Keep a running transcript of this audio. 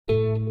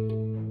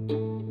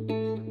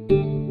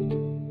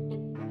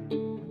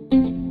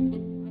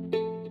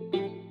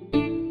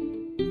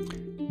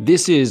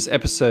This is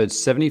episode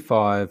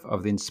 75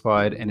 of the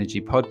Inspired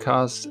Energy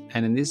podcast.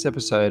 And in this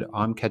episode,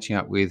 I'm catching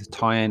up with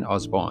TyAnn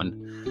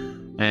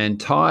Osborn. And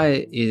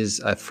Ty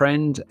is a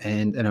friend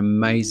and an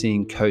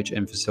amazing coach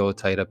and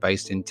facilitator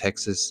based in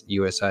Texas,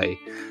 USA.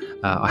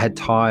 I had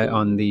Ty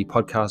on the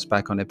podcast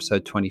back on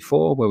episode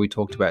 24, where we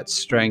talked about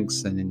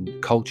strengths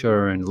and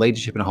culture and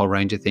leadership and a whole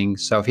range of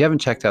things. So if you haven't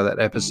checked out that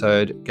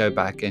episode, go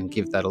back and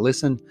give that a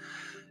listen.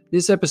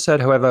 This episode,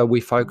 however,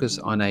 we focus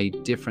on a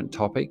different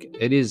topic.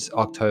 It is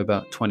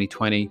October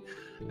 2020,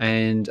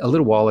 and a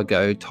little while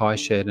ago, Ty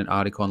shared an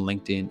article on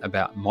LinkedIn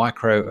about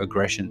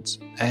microaggressions,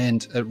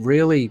 and it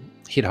really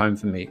hit home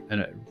for me,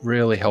 and it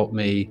really helped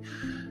me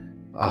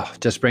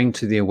just bring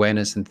to the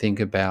awareness and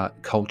think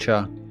about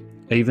culture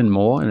even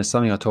more. And it's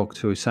something I talk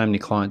to so many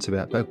clients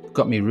about, but it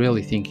got me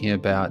really thinking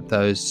about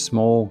those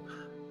small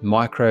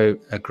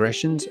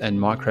microaggressions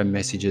and micro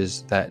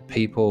messages that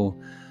people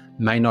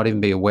may not even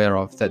be aware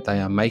of that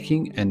they are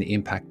making and the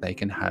impact they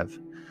can have.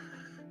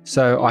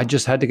 So I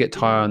just had to get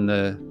Ty on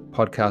the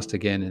podcast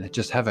again and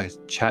just have a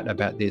chat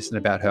about this and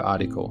about her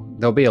article.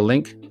 There'll be a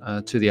link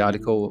to the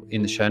article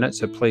in the show notes,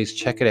 so please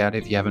check it out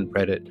if you haven't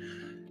read it.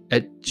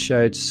 It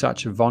showed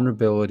such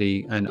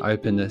vulnerability and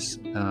openness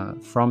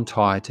from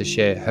Ty to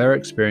share her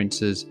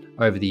experiences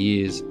over the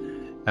years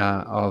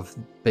of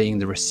being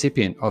the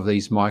recipient of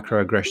these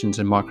microaggressions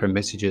and micro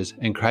messages,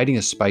 and creating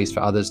a space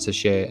for others to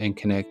share and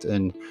connect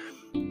and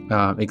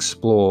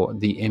explore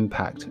the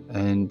impact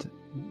and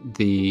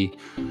the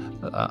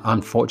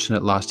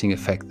unfortunate lasting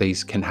effect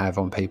these can have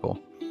on people.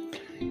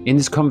 In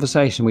this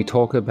conversation, we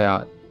talk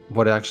about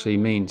what it actually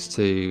means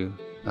to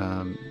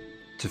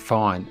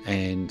find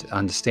and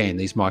understand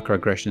these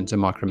microaggressions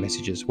and micro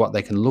messages, what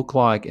they can look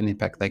like and the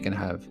impact they can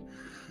have.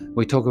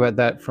 We talk about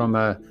that from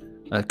a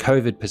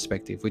COVID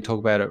perspective. We talk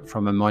about it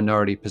from a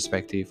minority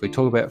perspective. We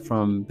talk about it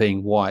from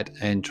being white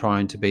and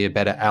trying to be a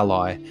better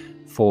ally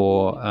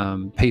for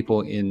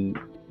people in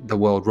the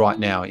world right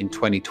now in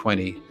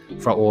 2020,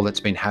 for all that's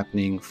been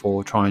happening,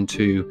 for trying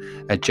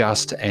to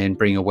adjust and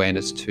bring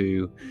awareness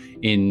to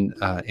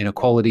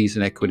inequalities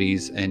and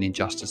equities and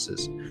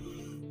injustices.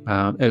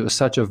 It was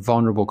such a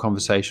vulnerable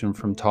conversation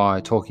from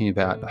Ty, talking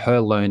about her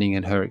learning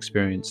and her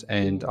experience,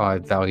 and I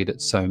valued it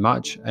so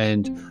much.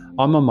 And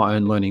I'm on my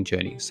own learning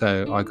journey,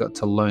 so I got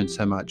to learn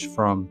so much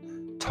from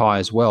Ty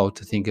as well,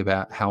 to think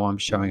about how I'm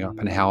showing up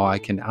and how I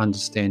can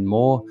understand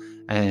more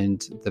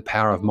and the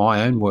power of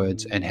my own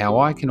words, and how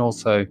I can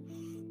also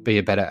be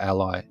a better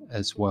ally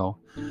as well.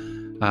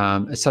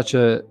 It's such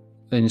an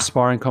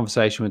inspiring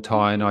conversation with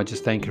Ty, and I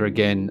just thank her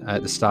again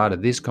at the start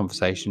of this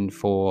conversation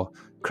for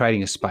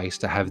creating a space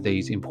to have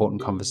these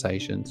important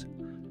conversations.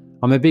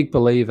 I'm a big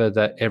believer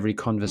that every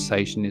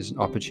conversation is an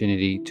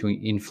opportunity to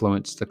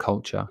influence the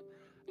culture.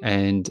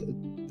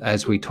 And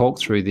as we talk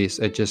through this,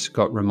 it just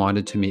got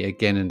reminded to me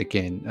again and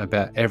again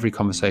about every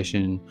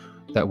conversation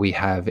that we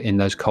have in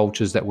those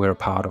cultures that we're a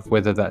part of,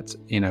 whether that's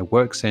in a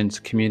work sense,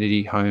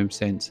 community, home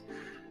sense,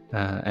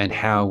 and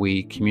how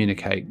we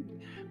communicate.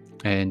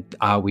 And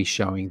are we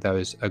showing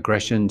those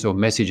aggressions or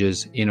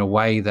messages in a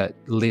way that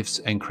lifts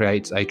and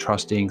creates a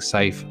trusting,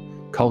 safe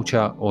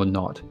culture or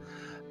not?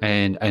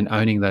 And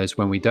owning those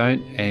when we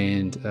don't,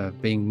 and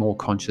being more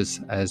conscious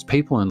as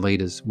people and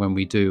leaders when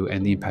we do,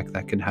 and the impact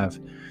that can have.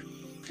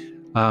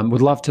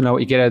 Would love to know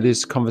what you get out of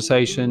this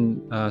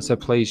conversation. So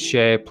please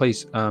share,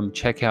 please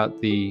check out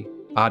the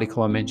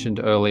article I mentioned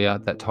earlier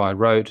that Ty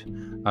wrote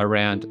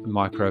around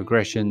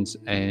microaggressions,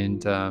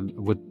 and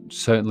would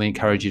certainly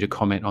encourage you to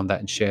comment on that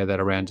and share that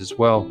around as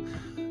well.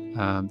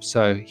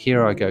 So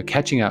here I go,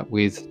 catching up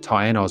with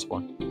TyAnn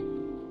Osborn.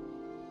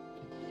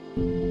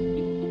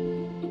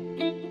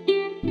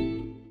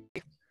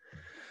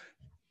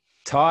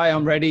 Ty,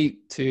 I'm ready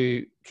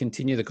to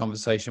continue the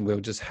conversation we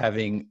were just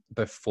having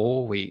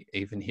before we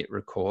even hit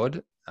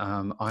record.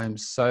 I'm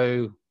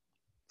so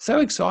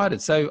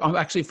excited. So I'm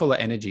actually full of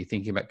energy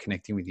thinking about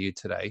connecting with you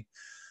today.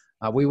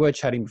 We were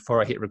chatting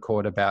before I hit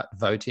record about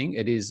voting.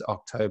 It is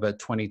October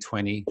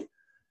 2020.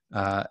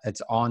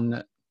 It's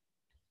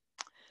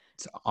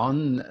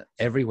on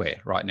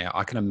everywhere right now.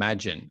 I can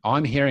imagine.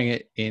 I'm hearing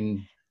it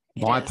in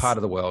my part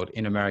of the world,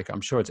 in America.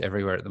 I'm sure it's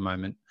everywhere at the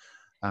moment.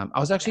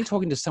 I was actually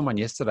talking to someone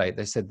yesterday.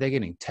 They said they're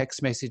getting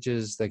text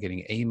messages, they're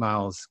getting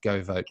emails,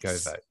 go vote, go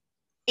vote.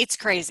 It's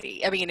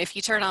crazy. I mean, if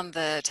you turn on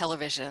the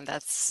television,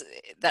 that's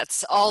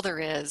all there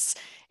is.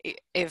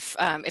 If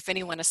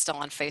anyone is still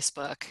on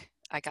Facebook,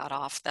 I got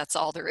off. That's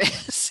all there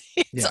is.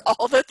 It's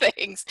all the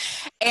things.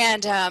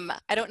 And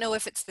I don't know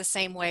if it's the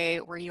same way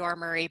where you are,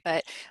 Murray,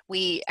 but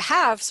we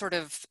have sort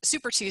of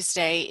Super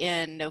Tuesday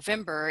in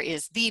November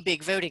is the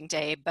big voting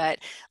day, but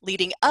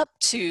leading up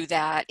to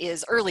that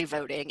is early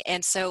voting.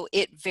 And so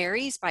it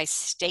varies by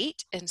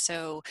state. And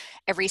so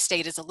every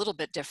state is a little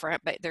bit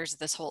different, but there's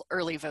this whole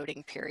early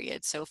voting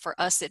period. So for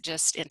us,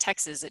 in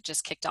Texas, it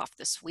just kicked off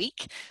this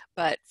week,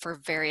 but for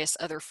various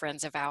other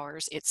friends of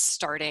ours, it's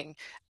starting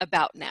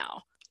about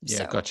now. Yeah,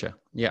 so, gotcha.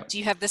 Yeah. Do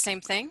you have the same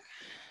thing?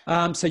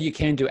 So you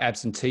can do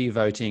absentee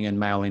voting and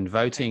mail-in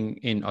voting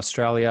in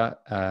Australia,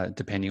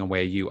 depending on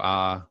where you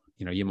are.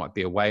 You know, you might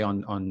be away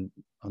on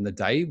on the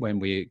day when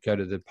we go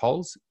to the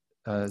polls.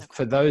 Okay.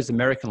 For those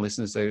American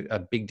listeners,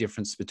 a big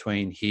difference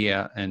between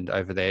here and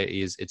over there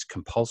is it's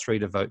compulsory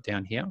to vote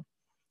down here.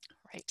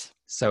 Right.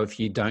 So if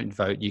you don't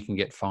vote, you can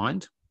get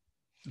fined.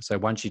 So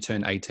once you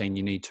turn 18,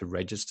 you need to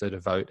register to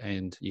vote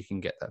and you can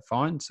get that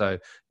fine. So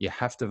you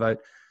have to vote.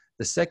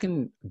 The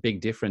second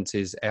big difference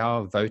is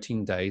our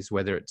voting days,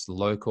 whether it's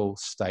local,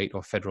 state,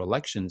 or federal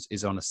elections,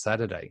 is on a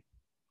Saturday.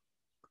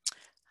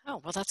 Oh,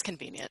 well, that's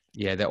convenient.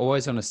 Yeah, they're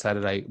always on a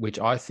Saturday, which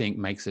I think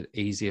makes it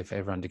easier for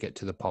everyone to get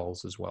to the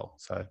polls as well.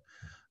 So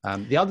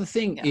the other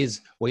thing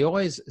is we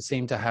always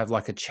seem to have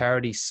like a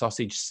charity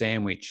sausage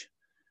sandwich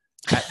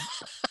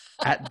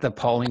at the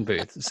polling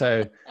booth.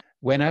 So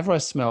whenever I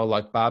smell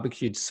like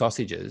barbecued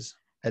sausages,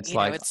 it's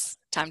it's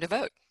time to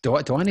vote. Do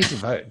I need to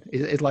vote?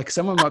 It's like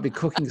someone might be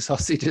cooking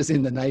sausages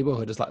in the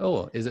neighborhood. It's like,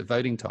 oh, is it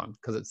voting time?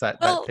 Because it's that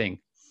thing.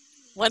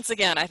 Once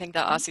again, I think the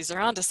Aussies are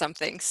onto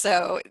something.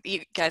 So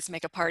you guys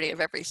make a party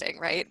of everything,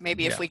 right?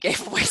 Maybe if we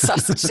gave away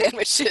sausage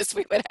sandwiches,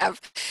 we would have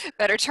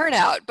better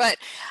turnout. But,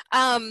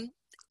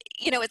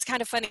 it's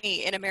kind of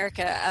funny in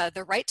America,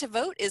 the right to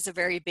vote is a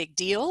very big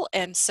deal.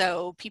 And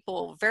so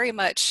people very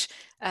much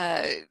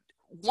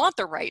want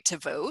the right to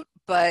vote,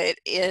 but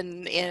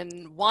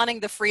in wanting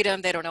the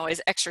freedom, they don't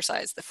always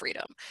exercise the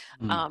freedom,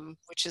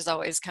 which is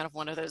always kind of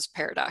one of those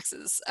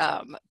paradoxes.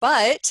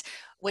 But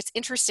what's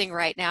interesting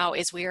right now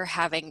is we are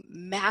having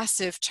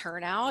massive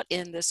turnout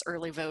in this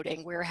early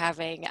voting. We're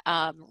having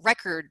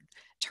record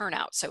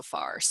turnout so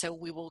far. So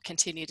we will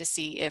continue to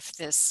see if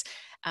this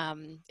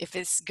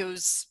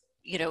goes,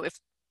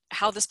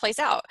 how this plays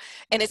out.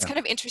 And it's kind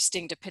of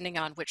interesting depending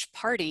on which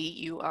party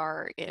you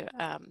are,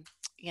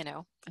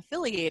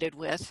 affiliated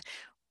with.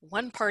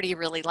 One party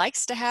really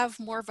likes to have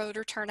more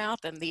voter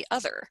turnout than the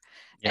other.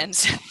 And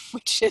so,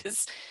 which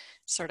is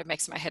sort of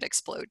makes my head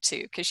explode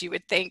too, because you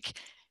would think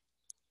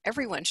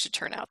everyone should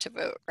turn out to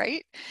vote,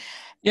 right?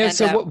 Yeah. And,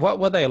 so what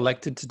were they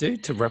elected to do?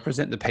 To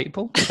represent the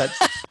people? That's...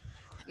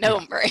 No,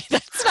 Murray,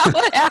 that's not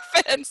what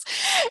happens.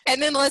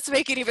 And then let's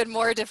make it even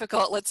more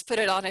difficult. Let's put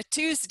it on a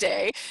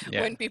Tuesday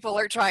when people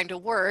are trying to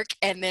work,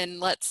 and then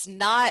let's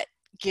not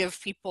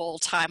give people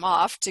time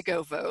off to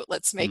go vote.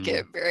 Let's make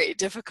it very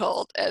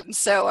difficult. And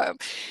so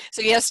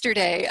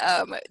yesterday,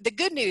 the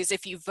good news,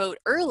 if you vote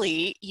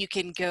early, you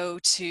can go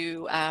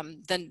to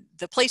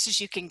the places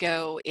you can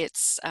go.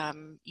 It's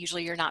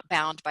usually you're not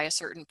bound by a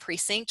certain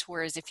precinct,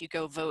 whereas if you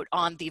go vote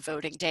on the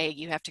voting day,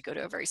 you have to go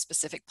to a very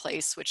specific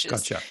place, which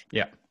is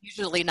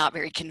usually not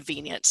very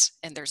convenient.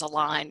 And there's a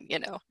line,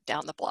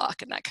 down the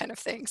block and that kind of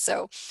thing.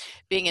 So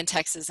being in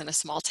Texas in a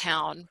small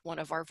town, one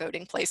of our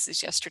voting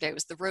places yesterday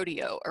was the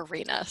rodeo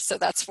arena. So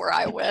that's where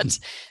I went.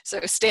 So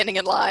standing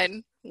in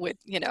line with,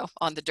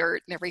 on the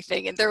dirt and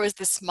everything. And there was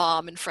this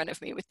mom in front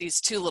of me with these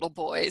two little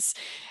boys.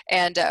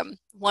 And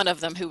one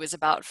of them, who was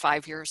about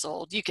 5 years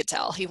old, you could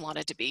tell he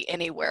wanted to be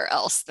anywhere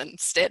else than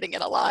standing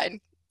in a line,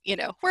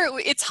 where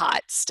it's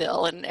hot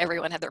still and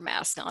everyone had their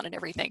mask on and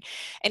everything.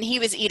 And he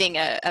was eating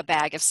a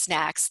bag of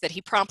snacks that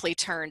he promptly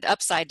turned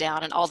upside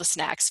down, and all the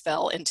snacks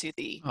fell into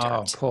the dirt.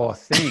 Oh, poor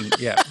thing.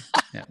 Yeah.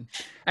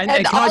 And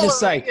can I just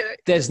say,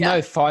 there's no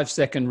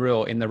 5-second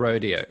rule in the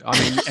rodeo. I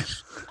mean,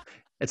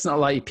 it's not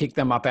like you pick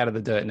them up out of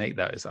the dirt and eat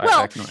those.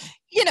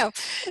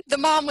 The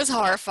mom was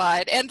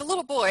horrified, and the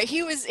little boy,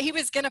 he was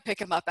going to pick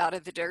him up out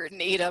of the dirt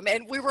and eat him.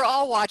 And we were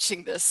all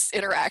watching this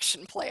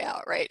interaction play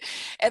out, right?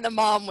 And the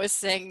mom was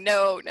saying,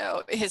 no,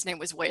 his name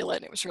was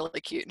Waylon. It was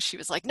really cute. And she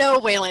was like, no,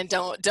 Waylon,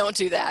 don't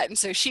do that. And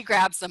so she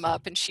grabs them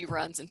up and she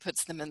runs and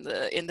puts them in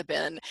the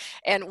bin.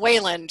 And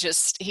Waylon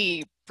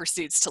he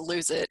proceeds to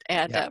lose it.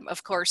 And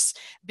of course,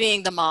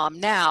 being the mom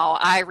now,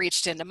 I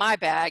reached into my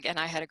bag and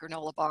I had a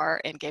granola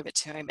bar and gave it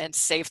to him and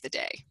saved the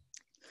day.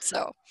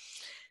 So,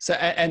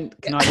 and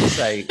can I just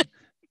say,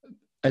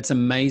 it's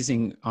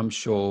amazing, I'm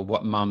sure,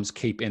 what mums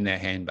keep in their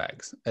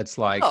handbags. It's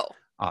like,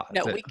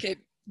 we could,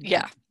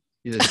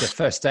 there's the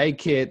first aid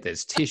kit,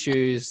 there's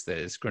tissues,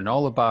 there's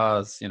granola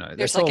bars,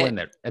 there's all in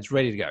there. It's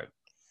ready to go.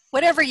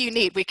 Whatever you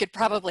need, we could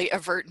probably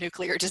avert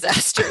nuclear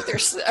disaster.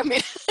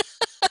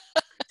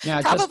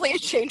 Probably a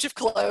change of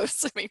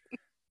clothes.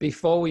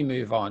 Before we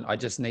move on, I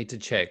just need to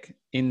check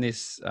in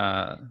this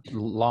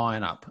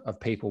lineup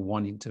of people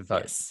wanting to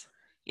vote.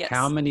 Yes.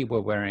 How many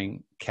were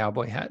wearing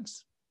cowboy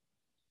hats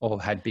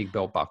or had big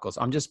belt buckles?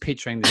 I'm just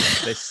picturing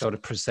this sort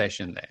of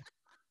procession there.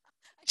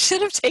 I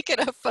should have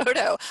taken a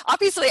photo.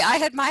 Obviously, I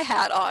had my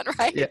hat on,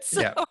 right?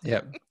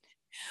 Yeah.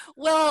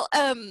 Well,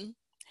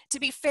 to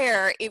be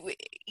fair,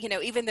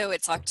 even though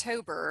it's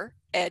October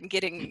and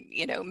getting,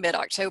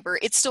 mid-October,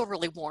 it's still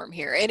really warm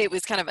here. And it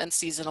was kind of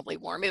unseasonably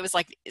warm. It was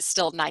like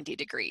still 90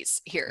 degrees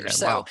here.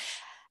 So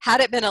had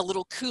it been a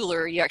little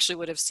cooler, you actually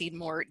would have seen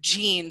more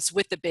jeans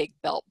with the big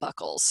belt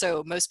buckles.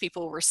 So most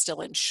people were still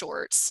in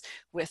shorts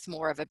with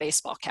more of a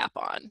baseball cap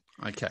on.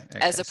 Okay.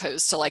 As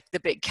opposed to like the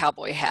big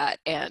cowboy hat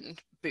and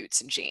boots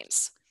and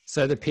jeans.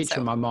 So the picture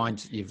in my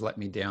mind, you've let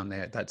me down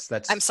there. That's.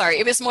 I'm sorry.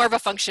 It was more of a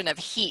function of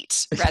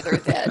heat rather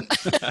than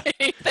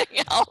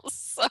anything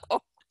else.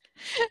 So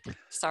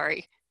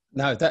sorry.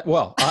 No,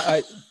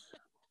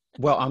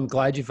 Well, I'm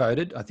glad you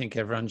voted. I think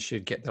everyone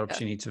should get the Yeah.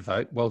 opportunity to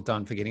vote. Well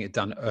done for getting it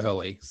done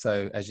early.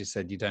 So, as you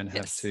said, you don't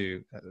have Yes.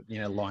 to,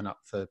 line up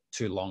for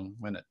too long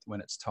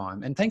when it's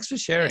time. And thanks for Yeah.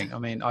 sharing. I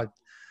mean, I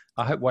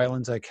hope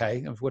Waylon's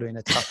okay. It would have been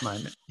a tough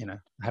moment,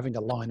 having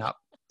to line up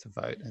to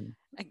vote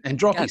I and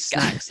drop got, his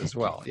snacks as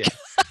well. Yeah.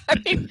 I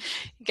mean,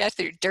 got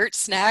through dirt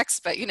snacks,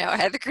 but I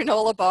had the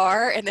granola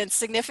bar, and then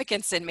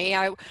significance in me.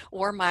 I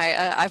wore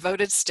my I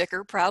voted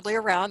sticker proudly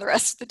around the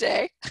rest of the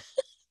day.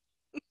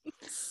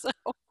 So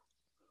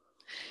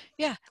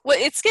yeah, well,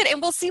 it's good, and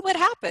we'll see what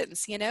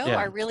happens. I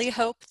Yeah. really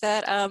hope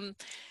that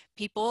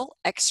people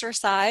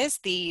exercise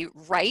the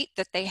right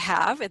that they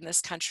have in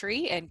this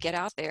country and get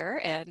out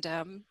there and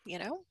Well,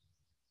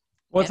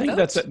 I and think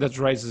vote. that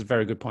raises a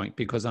very good point,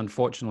 because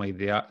unfortunately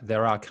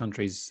there are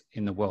countries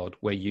in the world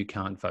where you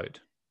can't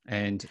vote,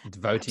 and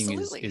voting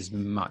Absolutely. is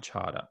much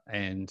harder,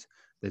 and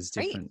there's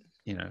Right. different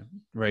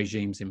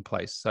regimes in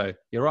place. So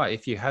you're right.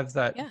 If you have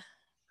Yeah.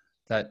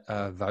 that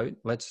vote,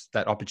 let's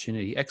that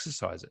opportunity,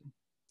 exercise it.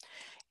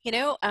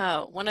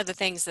 One of the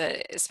things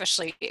that,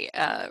 especially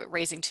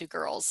raising two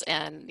girls,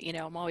 and,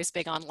 I'm always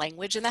big on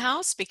language in the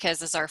house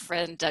because, as our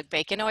friend Doug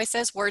Bacon always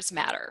says, words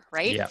matter,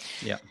 right? Yeah,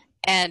 yeah.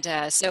 And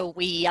so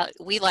we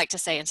like to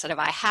say, instead of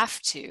I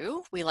have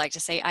to, we like to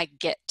say I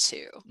get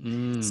to.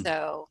 Mm,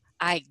 So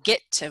I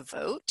get to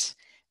vote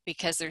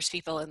because there's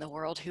people in the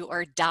world who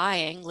are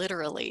dying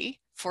literally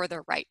for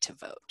the right to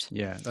vote.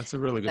 yeah, that's a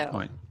really good So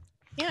point.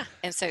 yeah,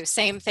 and so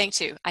same thing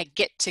too. I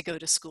get to go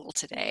to school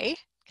today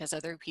because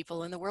other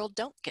people in the world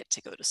don't get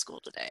to go to school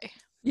today.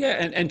 Yeah,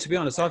 and to be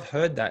honest, I've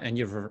heard that, and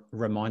you've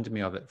reminded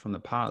me of it from the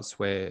past,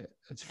 where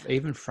it's Yeah.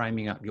 even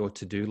framing up your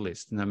to-do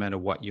list, no matter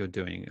what you're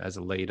doing as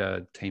a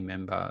leader, team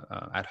member,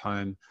 at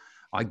home.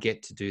 I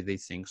get to do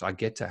these things. I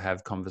get to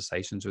have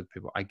conversations with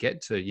people. I get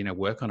to,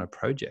 work on a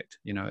project.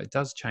 It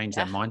does change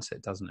that Yeah.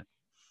 mindset, doesn't it?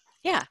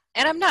 Yeah.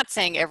 And I'm not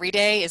saying every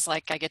day is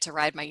like I get to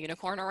ride my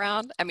unicorn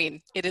around. I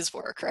mean, it is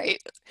work,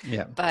 right?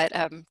 Yeah, But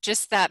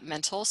just that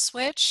mental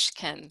switch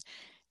can,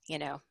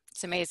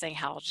 it's amazing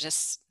how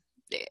just,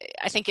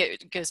 I think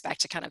it goes back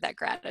to kind of that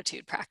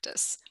gratitude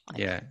practice. Like,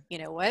 yeah. you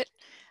know what?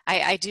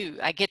 I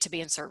get to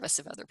be in service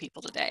of other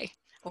people today,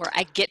 or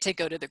I get to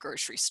go to the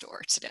grocery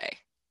store today,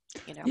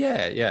 you know?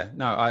 Yeah, yeah.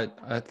 No,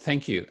 I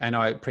thank you, and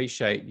I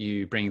appreciate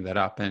you bringing that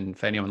up. And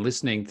for anyone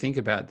listening, think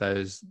about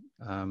those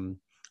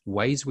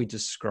ways we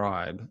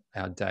describe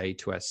our day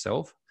to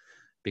ourselves,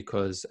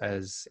 because,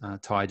 as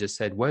Ty just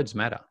said, words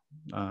matter,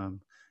 and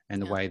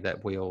the Yeah. way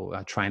that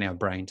we'll train our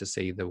brain to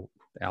see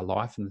our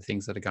life and the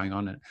things that are going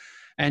on in it.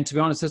 And to be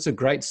honest, that's a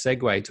great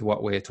segue to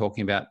what we're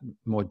talking about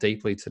more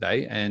deeply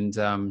today.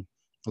 And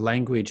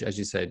language, as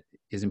you said,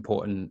 is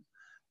important,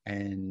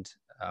 and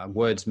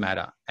words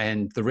matter.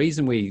 And the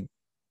reason we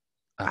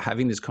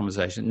having this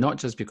conversation, not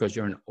just because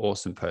you're an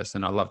awesome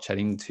person. I love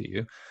chatting to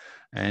you,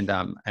 and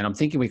I'm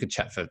thinking we could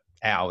chat for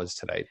hours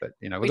today, but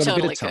we've We got a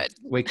bit of totally time. could.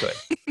 We could.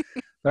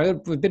 But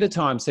I've got a bit of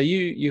time. So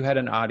you had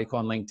an article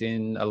on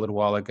LinkedIn a little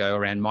while ago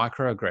around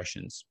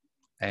microaggressions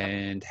Yep.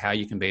 and how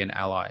you can be an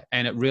ally,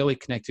 and it really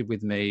connected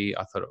with me.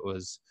 I thought it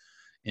was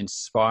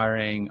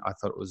inspiring. I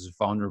thought it was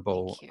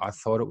vulnerable. Thank you. I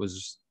thought it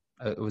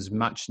was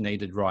much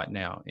needed right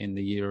now in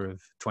the year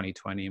of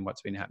 2020 and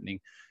what's been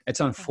happening. It's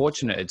Thank you.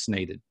 unfortunate it's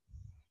needed.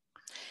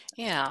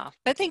 Yeah.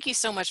 But thank you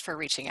so much for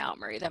reaching out,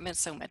 Marie. That meant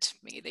so much to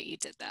me that you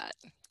did that.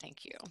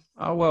 Thank you.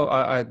 Oh,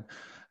 well,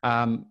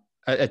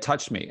 it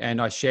touched me,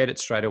 and I shared it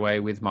straight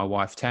away with my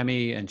wife,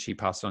 Tammy, and she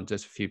passed it on to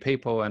just a few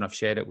people, and I've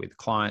shared it with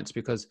clients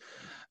because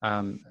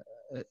um,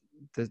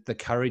 the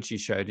courage you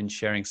showed in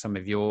sharing some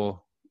of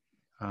your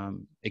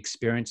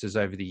experiences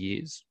over the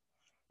years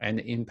and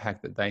the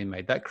impact that they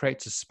made, that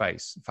creates a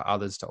space for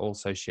others to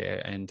also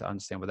share and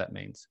understand what that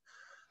means.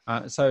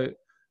 So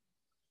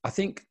I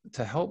think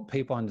to help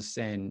people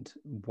understand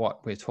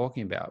what we're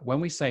talking about, when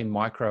we say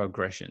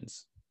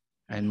microaggressions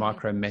and Hmm.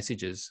 micro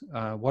messages,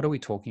 what are we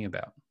talking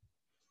about?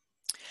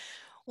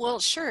 Well,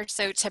 sure.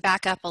 So to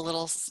back up a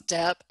little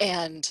step,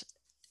 and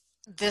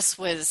this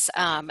was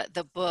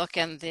the book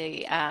and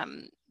the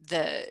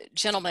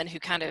gentleman who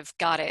kind of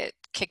got it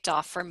kicked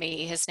off for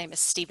me. His name is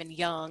Stephen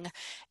Young,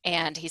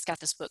 and he's got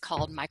this book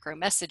called Micro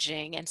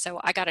Messaging. And so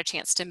I got a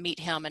chance to meet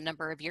him a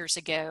number of years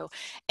ago.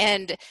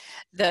 And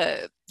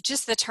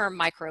just the term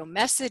micro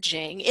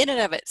messaging in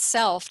and of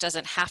itself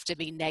doesn't have to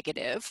be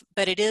negative,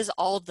 but it is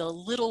all the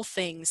little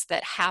things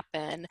that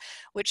happen,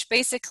 which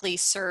basically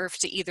serve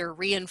to either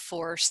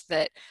reinforce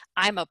that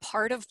I'm a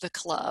part of the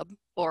club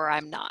or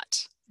I'm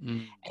not.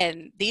 Mm.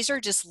 And these are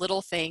just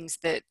little things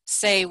that,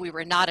 say we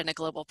were not in a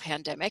global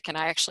pandemic and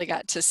I actually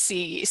got to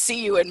see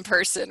you in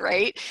person,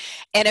 right?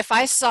 And if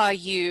I saw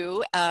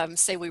you,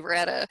 say we were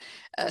at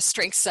a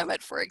strength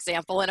summit, for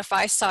example, and if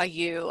I saw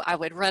you, I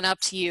would run up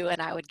to you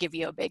and I would give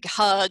you a big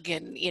hug,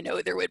 and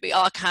there would be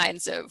all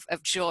kinds of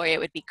joy. It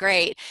would be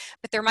great.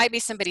 But there might be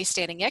somebody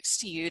standing next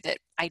to you that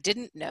I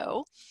didn't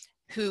know,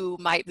 who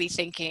might be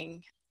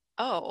thinking,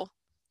 oh,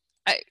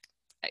 I,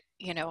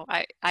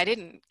 I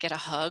didn't get a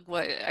hug.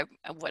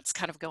 What's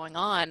kind of going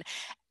on?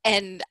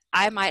 And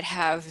I might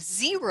have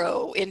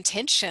zero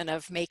intention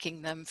of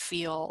making them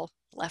feel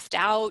left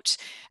out.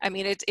 I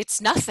mean,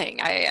 it's nothing.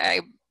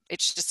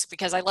 It's just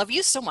because I love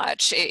you so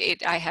much.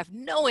 I have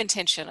no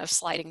intention of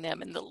slighting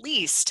them in the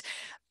least,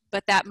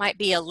 but that might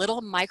be a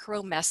little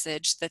micro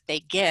message that they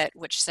get,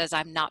 which says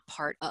I'm not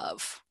part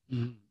of.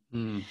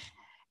 Mm-hmm.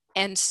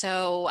 And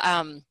so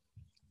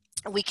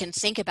we can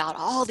think about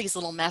all these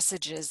little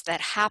messages that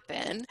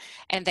happen,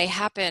 and they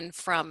happen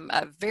from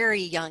a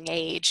very young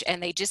age,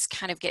 and they just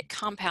kind of get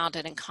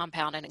compounded and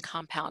compounded and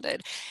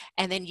compounded.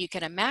 And then you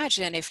can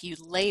imagine if you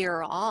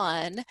layer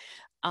on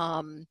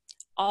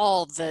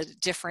all the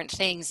different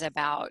things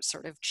about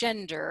sort of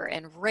gender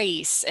and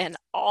race and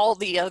all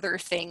the other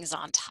things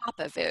on top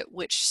of it,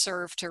 which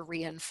serve to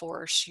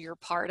reinforce you're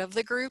part of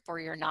the group or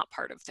you're not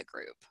part of the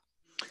group.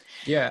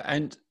 Yeah.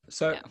 And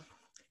so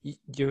Yeah.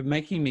 you're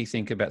making me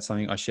think about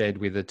something I shared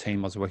with a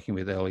team I was working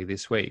with earlier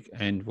this week.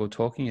 And we're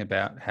talking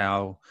about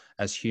how,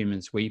 as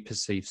humans, we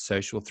perceive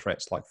social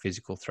threats like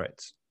physical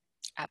threats.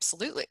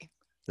 Absolutely.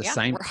 The Yeah,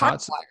 same we're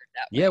parts. hardwired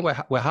that Yeah, way.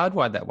 we're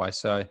hardwired that way.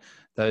 So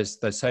those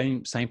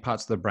same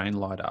parts of the brain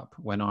light up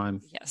when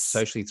I'm Yes.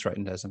 socially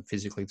threatened as I'm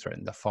physically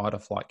threatened. The fight or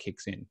flight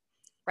kicks in.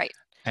 Right.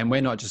 And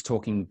we're not just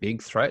talking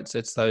big threats;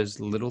 it's those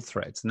little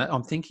threats. And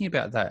I'm thinking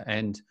about that.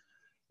 And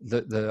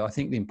I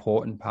think the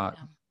important part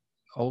Yeah.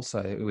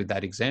 also with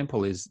that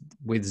example is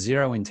with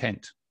zero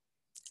intent.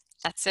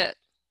 That's it.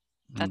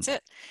 Mm, That's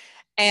it.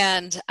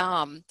 And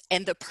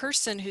the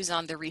person who's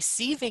on the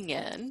receiving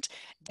end,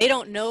 they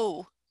don't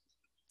know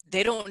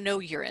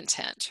your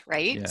intent,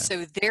 right? yeah,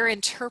 So they're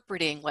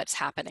interpreting what's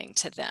happening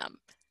to them.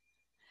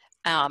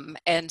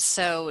 And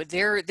so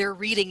they're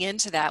reading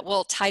into that.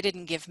 Well, Ty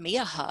didn't give me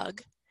a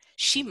hug.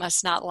 She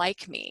must not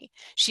like me.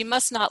 She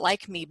must not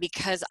like me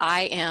because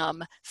I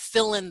am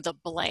fill in the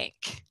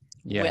blank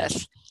yeah,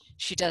 with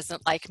she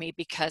doesn't like me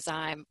because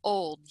I'm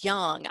old,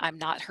 young, I'm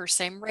not her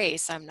same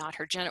race, I'm not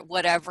her gender,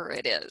 whatever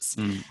it is.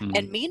 mm,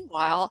 And mm.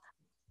 meanwhile,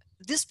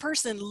 this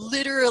person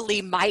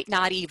literally might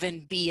not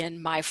even be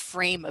in my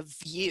frame of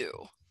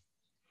view,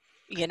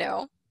 you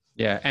know?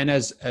 Yeah. And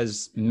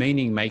as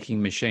meaning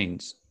making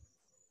machines.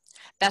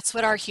 That's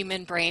what our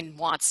human brain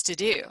wants to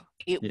do.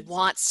 It Yes.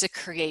 wants to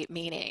create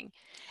meaning.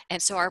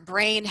 And so our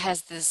brain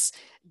has this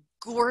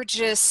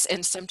gorgeous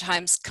and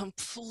sometimes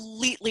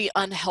completely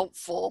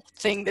unhelpful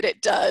thing that it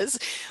does,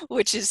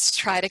 which is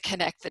try to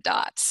connect the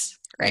dots,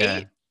 Yeah.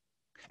 right?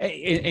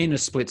 In a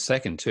split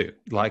second too.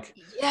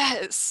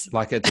 Yes,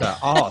 Like it's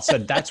so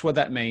that's what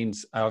that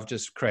means. I've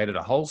just created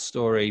a whole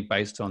story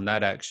based on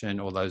that action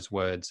or those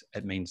words.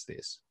 It means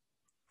this.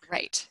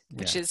 right.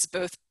 Which Yeah. is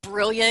both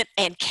brilliant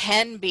and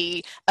can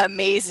be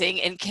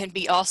amazing and can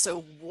be also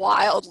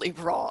wildly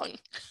wrong.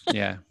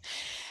 Yeah.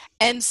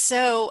 And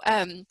so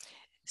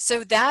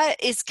that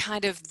is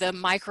kind of the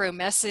micro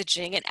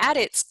messaging. And at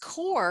its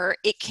core,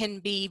 it can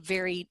be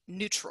very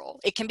neutral.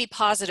 It can be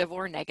positive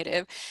or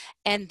negative.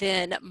 And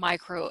then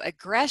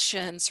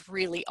microaggressions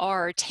really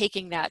are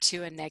taking that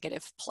to a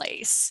negative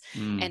place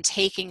Mm. and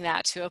taking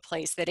that to a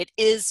place that it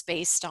is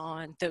based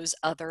on those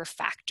other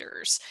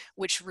factors,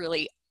 which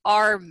really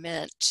are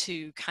meant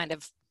to kind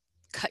of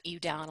cut you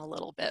down a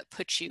little bit,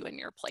 put you in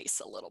your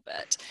place a little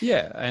bit.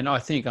 Yeah. And I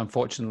think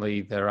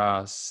unfortunately there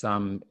are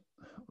some,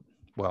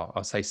 well,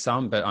 I'll say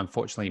some, but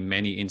unfortunately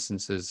many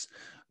instances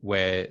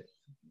where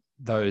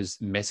those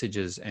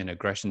messages and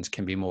aggressions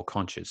can be more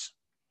conscious.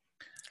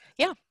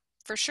 Yeah,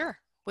 for sure.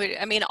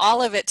 I mean,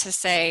 all of it to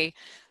say,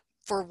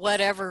 for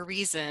whatever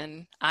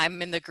reason,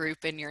 I'm in the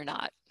group and you're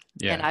not.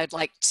 And Yeah. I'd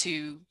like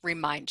to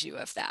remind you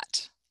of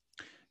that.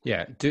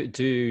 Yeah.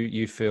 Do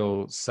you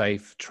feel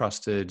safe,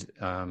 trusted,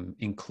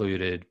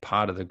 included,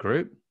 part of the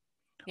group?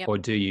 Yep. Or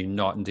do you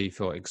not, and do you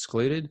feel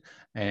excluded?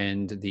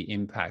 And the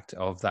impact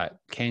of that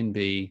can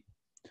be,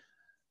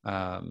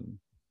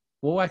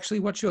 well, actually,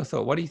 what's your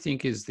thought? What do you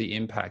think is the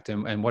impact,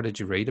 and what did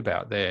you read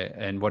about there,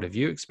 and what have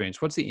you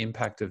experienced? What's the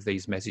impact of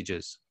these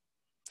messages?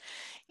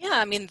 Yeah,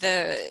 I mean,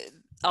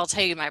 I'll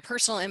tell you my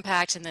personal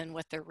impact, and then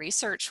what the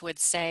research would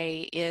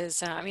say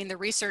is, I mean, the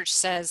research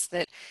says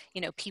that,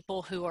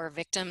 people who are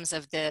victims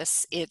of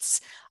this,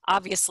 it's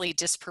obviously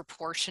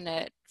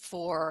disproportionate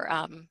for,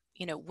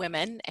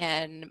 women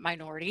and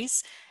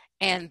minorities.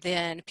 And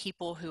then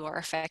people who are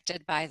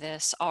affected by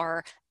this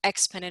are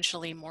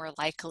exponentially more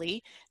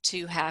likely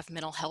to have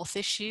mental health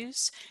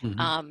issues, Hmm.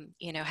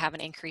 have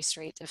an increased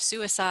rate of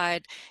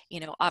suicide,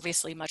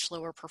 obviously much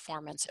lower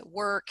performance at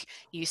work.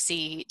 You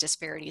see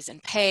disparities in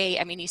pay.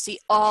 I mean, you see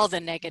all the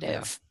Yeah.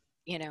 negative,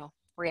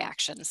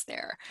 reactions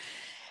there.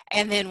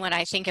 And then when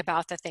I think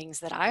about the things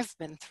that I've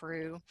been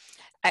through,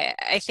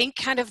 I think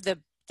kind of the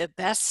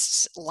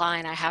best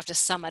line I have to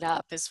sum it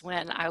up is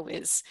when I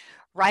was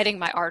writing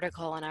my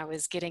article and I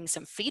was getting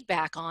some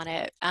feedback on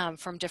it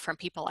from different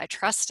people I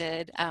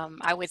trusted.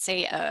 I would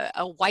say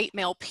a white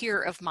male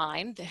peer of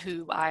mine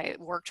who I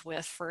worked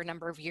with for a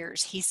number of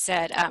years, he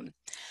said,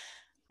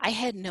 I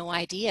had no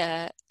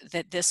idea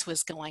that this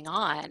was going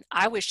on.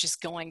 I was just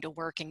going to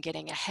work and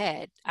getting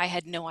ahead. I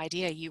had no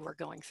idea you were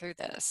going through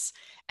this.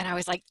 And I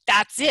was like,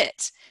 that's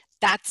it.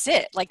 That's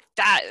it. Like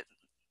that.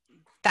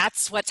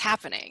 That's what's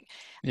happening.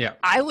 Yeah.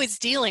 I was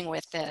dealing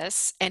with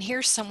this, and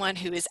here's someone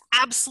who is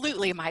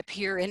absolutely my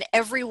peer in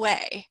every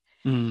way,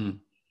 Mm.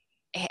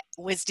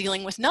 was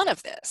dealing with none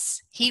of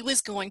this. He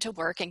was going to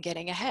work and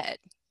getting ahead.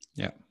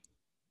 Yeah.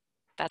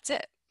 That's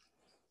it.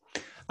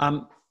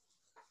 Um,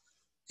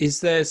 is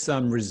there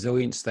some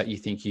resilience that you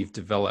think you've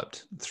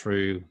developed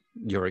through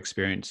your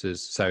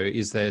experiences? So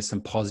is there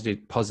some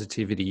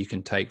positivity you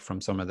can take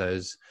from some of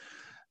those,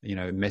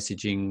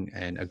 messaging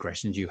and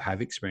aggressions you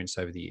have experienced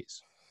over the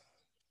years?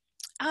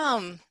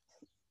 Um,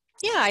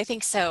 yeah, I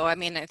think so. I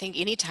mean, I think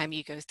anytime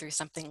you go through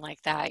something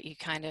like that, you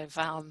kind of,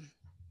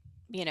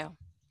 you know,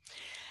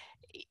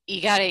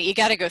 you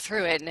gotta go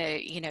through it, and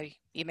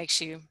it makes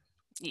you.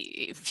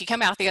 If you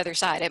come out the other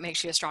side, it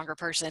makes you a stronger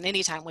person.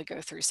 Anytime we go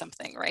through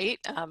something, right?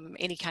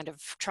 Any kind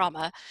of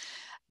trauma,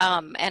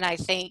 and I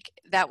think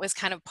that was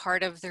kind of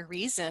part of the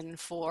reason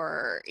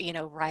for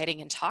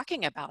writing and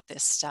talking about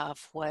this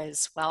stuff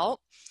was, well,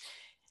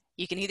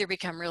 you can either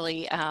become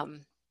really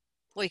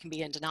well, you can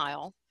be in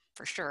denial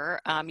for sure.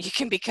 You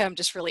can become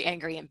just really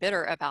angry and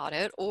bitter about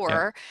it, Yeah.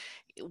 or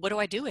what do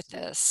I do with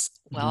this?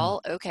 Mm-hmm.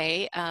 Well,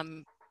 okay,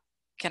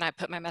 can I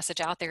put my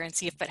message out there and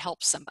see if it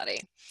helps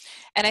somebody?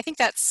 And I think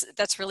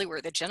that's really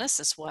where the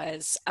genesis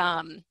was.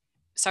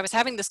 So I was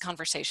having this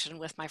conversation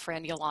with my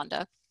friend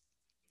Yolanda,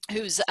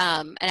 who's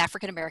an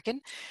African American,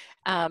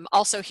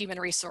 also human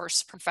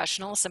resource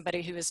professional,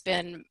 somebody who has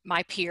been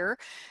my peer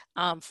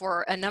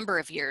for a number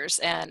of years,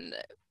 and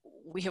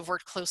we have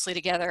worked closely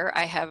together.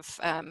 I have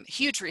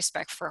huge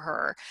respect for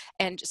her,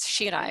 and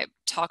she and I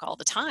talk all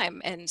the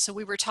time. And so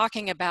we were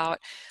talking about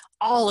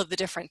all of the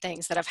different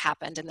things that have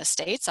happened in the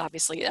States.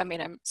 Obviously, I mean,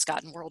 it's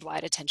gotten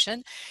worldwide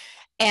attention.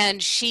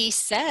 And she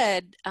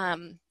said,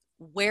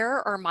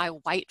 where are my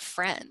white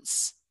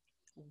friends?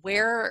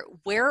 Where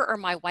are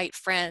my white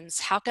friends?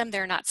 How come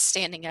they're not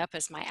standing up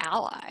as my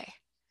ally?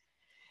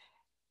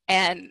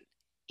 And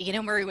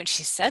Marie, when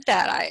she said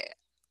that,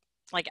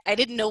 I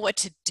didn't know what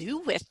to do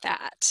with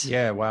that.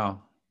 Yeah.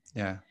 Wow.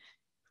 Yeah.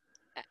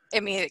 I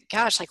mean,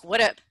 gosh, like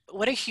what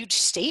a huge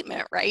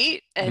statement,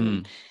 right? And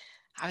Mm.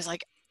 I was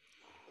like,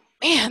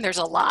 man, there's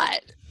a lot.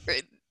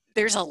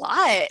 There's a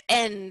lot.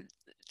 And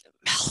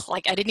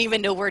like I didn't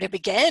even know where to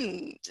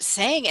begin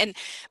saying.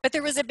 But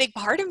there was a big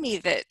part of me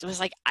that was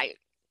like,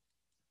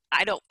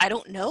 I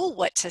don't know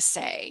what to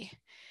say.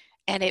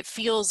 And it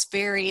feels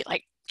very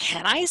like,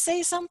 can I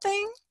say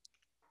something?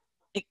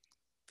 Like,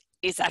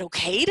 is that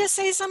okay to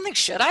say something?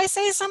 Should I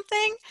say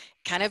something?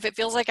 Kind of, it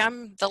feels like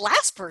I'm the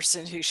last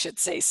person who should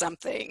say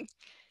something.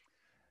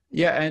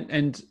 Yeah.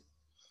 And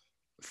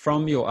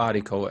from your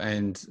article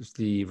and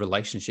the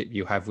relationship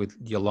you have with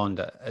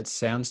Yolanda, it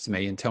sounds to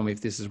me, and tell me if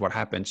this is what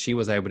happened, she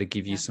was able to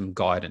give you Yeah. some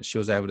guidance. She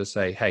was able to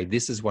say, hey,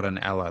 this is what an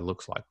ally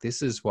looks like.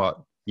 This is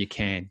what you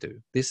can do.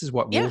 This is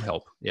what Yeah. will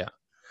help. Yeah.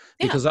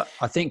 Yeah. Because I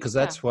think, because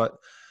Yeah. that's what,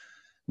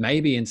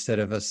 maybe instead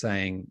of us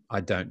saying,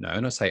 I don't know,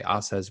 and I say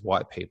us as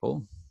white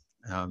people,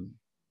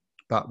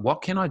 but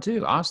what can I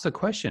do? Ask the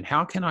question,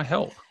 how can I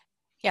help?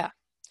 Yeah.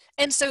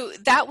 And so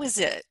that was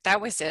it.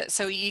 That was it.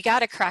 So you got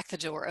to crack the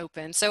door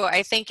open. So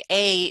I think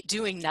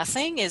doing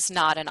nothing is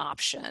not an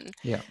option.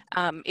 Yeah.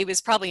 It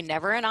was probably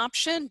never an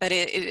option, but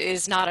it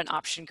is not an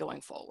option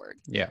going forward.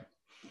 Yeah.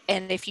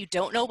 And if you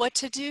don't know what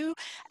to do,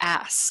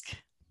 ask.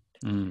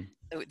 Mm.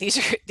 So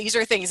these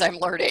are things I'm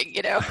learning.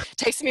 It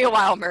takes me a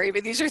while, Murray,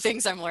 but these are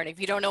things I'm learning. If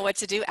you don't know what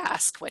to do,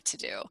 ask what to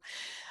do.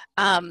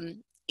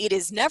 It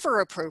is never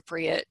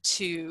appropriate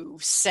to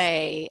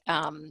say,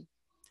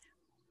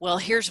 well,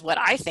 here's what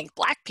I think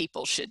Black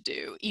people should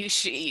do. You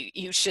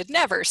should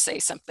never say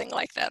something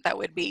like that. That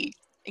would be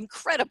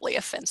incredibly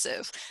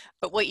offensive.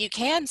 But what you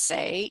can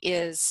say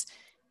is,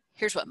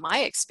 here's what my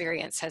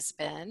experience has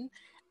been.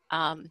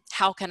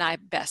 How can I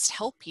best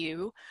help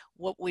you?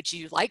 What would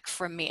you like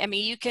from me? I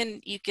mean, you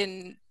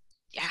can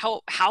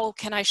how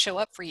can I show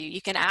up for you?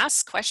 You can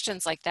ask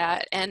questions like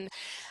that. And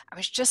I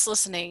was just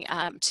listening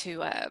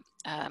to a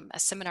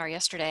seminar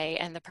yesterday,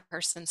 and the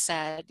person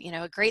said,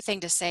 a great thing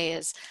to say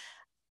is,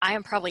 I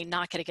am probably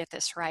not going to get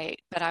this right,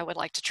 but I would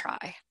like to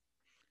try.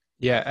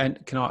 Yeah, and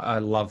I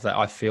love that.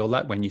 I feel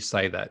that when you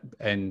say that,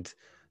 and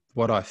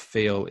what I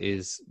feel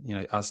is,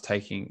 us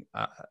taking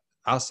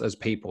us as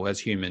people, as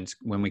humans,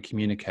 when we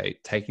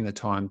communicate, taking the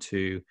time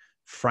to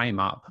frame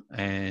up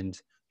and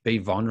be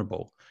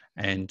vulnerable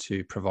and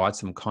to provide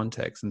some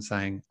context and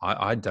saying,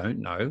 I don't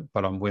know,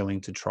 but I'm willing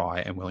to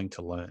try and willing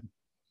to learn.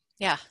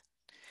 Yeah.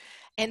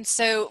 And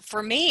so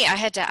for me, I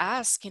had to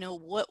ask,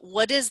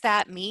 what does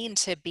that mean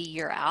to be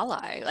your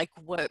ally? Like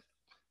what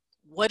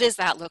does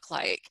that look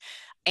like?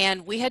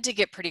 And we had to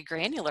get pretty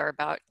granular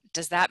about,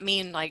 does that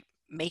mean like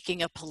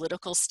making a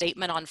political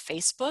statement on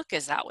Facebook?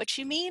 Is that what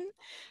you mean?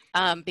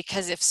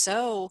 Because if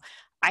so,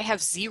 I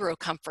have zero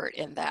comfort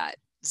in that.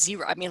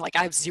 Zero. I mean, like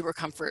I have zero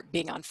comfort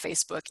being on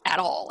Facebook at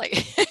all. Like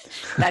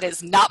that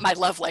is not my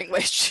love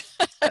language.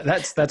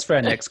 That's for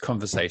our next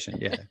conversation.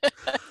 Yeah.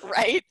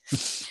 Right?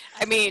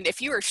 I mean,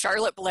 if you are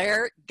Charlotte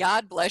Blair,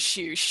 God bless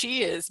you.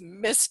 She is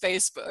Miss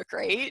Facebook,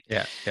 right?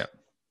 Yeah. Yeah.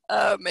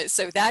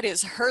 So that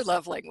is her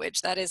love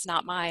language. That is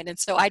not mine. And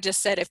so I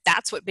just said, if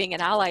that's what being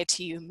an ally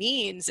to you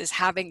means, is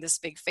having this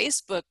big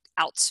Facebook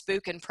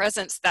outspoken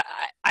presence, that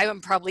I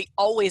am probably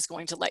always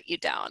going to let you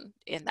down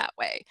in that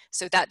way.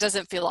 So that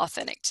doesn't feel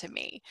authentic to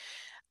me.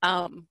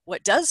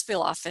 What does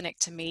feel authentic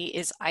to me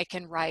is I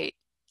can write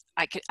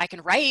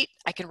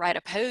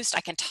a post,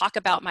 I can talk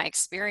about my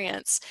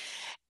experience.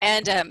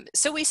 And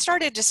so we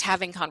started just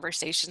having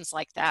conversations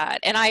like that.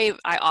 And I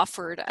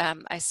offered,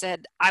 I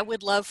said, I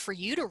would love for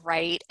you to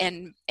write,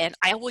 and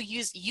I will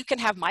you can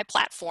have my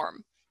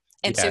platform.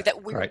 And so Yeah,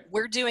 that great.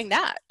 we're doing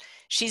that.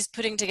 She's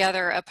putting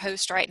together a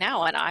post right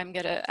now, and I'm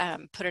going to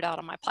put it out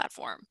on my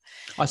platform.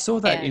 I saw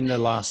that And in the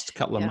last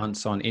couple of yeah,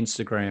 months on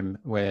Instagram,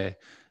 where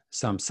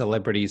some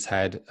celebrities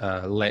had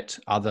let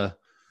other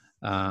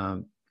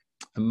um,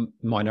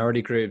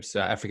 minority groups,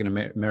 African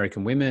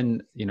American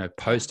women, yeah,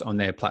 post on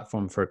their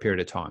platform for a period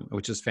of time,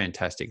 which is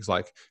fantastic. It's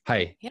like,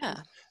 hey,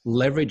 yeah,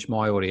 leverage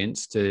my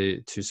audience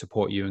to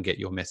support you and get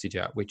your message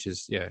out, which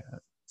is, yeah.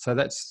 So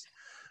that's,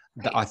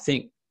 right. I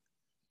think,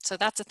 So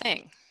that's a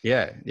thing.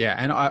 yeah, yeah.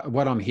 And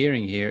what I'm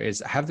hearing here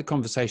is have the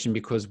conversation,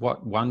 because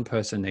what one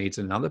person needs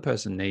and another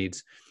person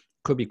needs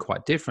could be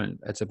quite different.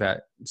 It's about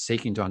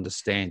seeking to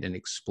understand and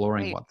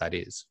exploring Right. what that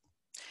is.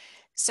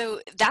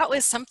 So that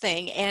was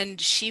something. And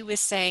she was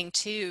saying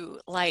too,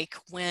 like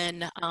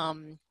when,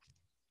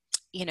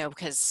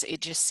 because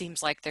it just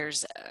seems like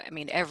I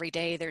mean, every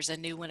day there's a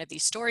new one of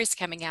these stories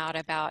coming out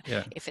about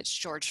Yeah. if it's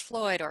George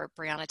Floyd or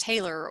Breonna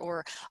Taylor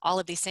or all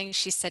of these things.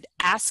 She said,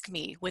 ask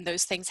me when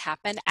those things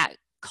happen,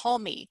 call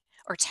me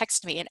or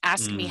text me and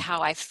ask me Mm.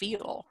 how I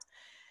feel.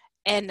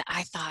 And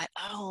I thought,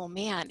 oh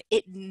man,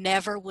 it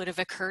never would have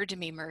occurred to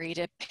me, Marie,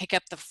 to pick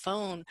up the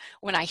phone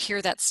when I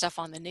hear that stuff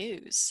on the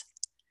news.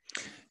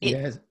 It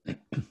Yeah.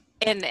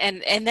 and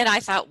then I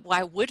thought,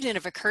 why wouldn't it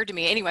have occurred to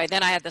me? Anyway,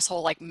 then I had this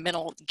whole like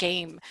mental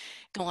game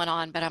going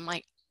on, but I'm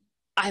like,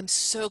 I'm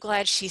so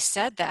glad she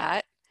said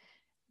that,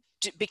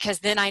 because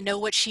then I know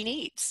what she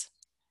needs,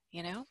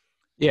 you know?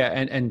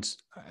 Yeah.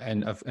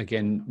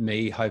 Again,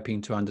 me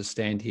hoping to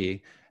understand here.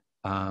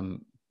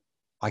 Um,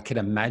 I can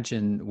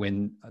imagine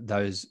when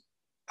those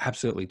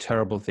absolutely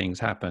terrible things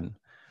happen,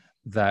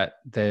 that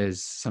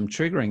there's some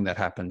triggering that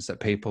happens, that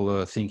people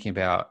are thinking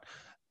about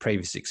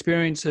previous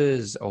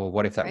experiences, or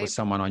what if that Right, was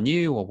someone I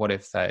knew, or what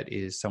if that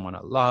is someone I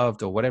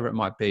loved, or whatever it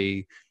might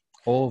be.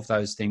 All of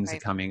those things are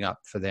right, coming up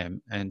for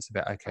them. And it's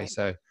about, okay, right,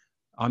 so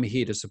I'm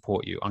here to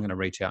support you. I'm going to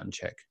reach out and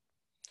check.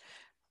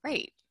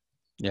 right.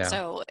 Yeah.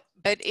 So,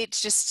 but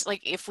it's just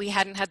like, if we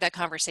hadn't had that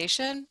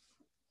conversation,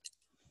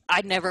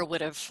 I never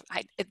would have,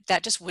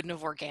 that just wouldn't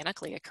have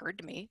organically occurred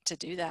to me to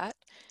do that,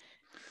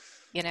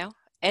 you know?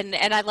 And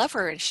I love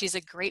her and she's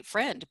a great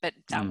friend, but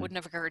that Mm. wouldn't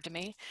have occurred to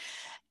me.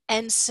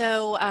 And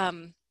so,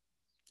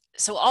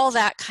 so all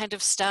that kind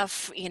of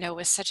stuff,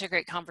 was such a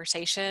great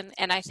conversation.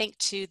 And I think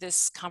too,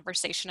 this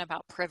conversation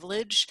about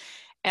privilege,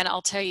 and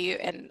I'll tell you,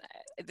 and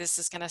this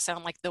is going to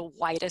sound like the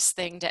whitest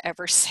thing to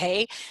ever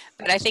say,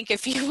 but I think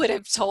if you would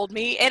have told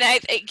me, and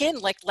again,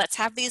 like, let's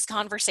have these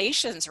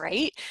conversations,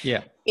 right?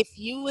 Yeah. If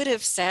you would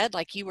have said,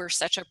 like, you were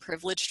such a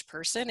privileged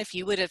person, if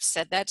you would have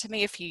said that to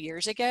me a few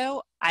years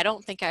ago, I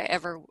don't think I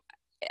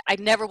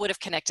never would have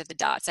connected the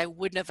dots. I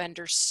wouldn't have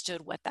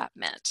understood what that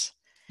meant.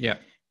 Yeah.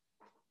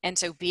 And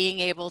so being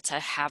able to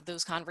have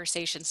those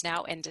conversations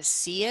now and to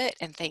see it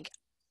and think,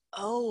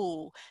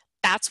 oh,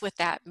 that's what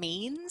that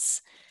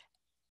means.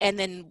 And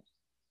then,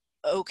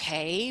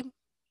 okay,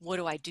 what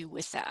do I do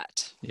with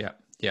that? Yeah.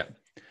 Yeah.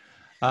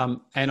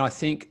 And I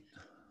think,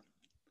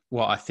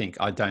 well,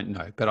 I don't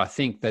know, but I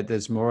think that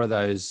there's more of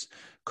those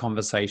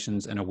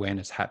conversations and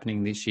awareness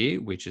happening this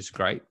year, which is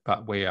great,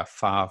 but we are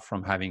far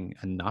from having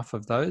enough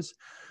of those.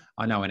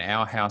 I know in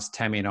our house,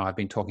 Tammy and I have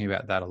been talking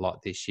about that a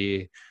lot this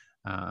year.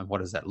 What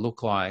does that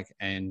look like?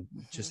 And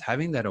just Mhm.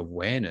 having that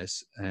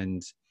awareness.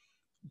 And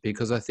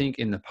because I think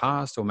in the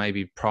past, or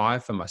maybe prior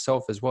for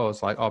myself as well,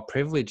 it's like, oh,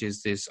 privilege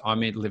is this,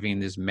 I'm living in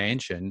this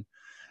mansion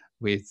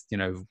with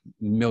 $1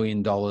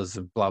 million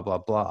of blah blah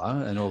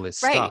blah and all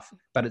this Right, stuff,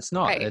 but it's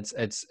not. right,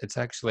 It's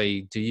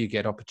actually, do you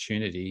get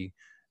opportunity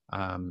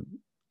um,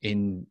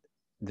 in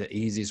the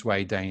easiest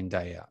way, day in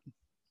day out?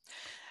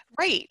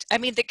 right. I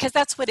mean, because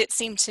that's what it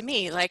seemed to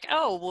me, like,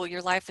 oh, well,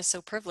 your life is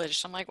so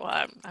privileged. I'm like,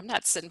 well, I'm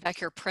not sitting back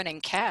here printing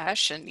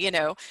cash and,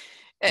 uh,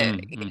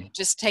 Mm-hmm.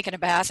 just taking a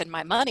bath in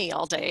my money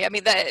all day. I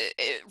mean,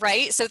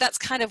 right? So that's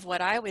kind of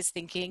what I was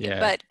thinking. Yeah.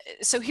 But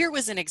so here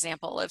was an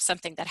example of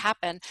something that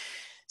happened.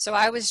 So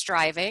I was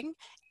driving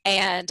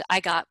and I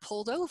got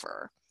pulled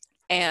over,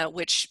 and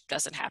which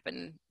doesn't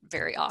happen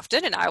very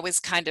often. And I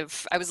was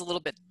a little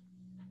bit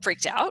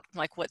freaked out,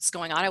 like, what's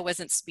going on? I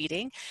wasn't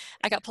speeding.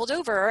 I got pulled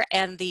over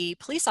and the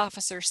police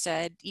officer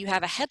said, you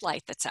have a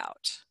headlight that's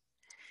out.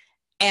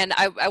 And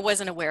I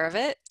wasn't aware of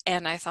it.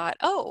 And I thought,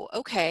 oh,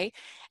 okay.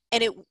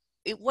 And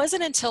it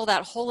wasn't until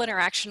that whole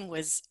interaction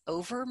was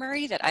over,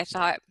 Murray, that I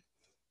thought,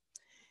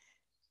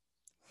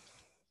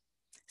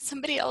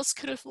 somebody else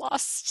could have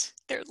lost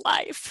their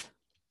life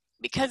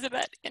because of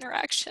that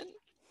interaction.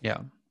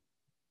 Yeah.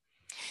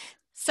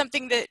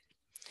 Something that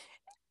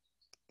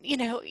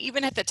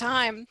even at the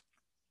time,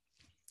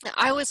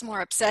 I was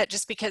more upset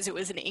just because it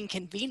was an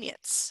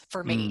inconvenience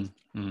for me.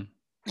 Mm, mm.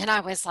 And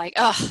I was like,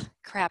 oh,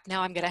 crap,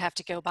 now I'm going to have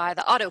to go by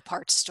the auto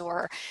parts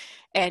store.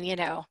 And,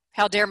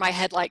 how dare my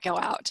headlight go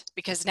out?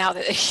 Because now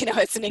that,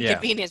 it's an Yeah.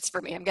 inconvenience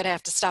for me, I'm going to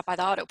have to stop by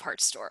the auto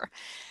parts store.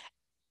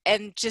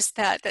 And just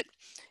that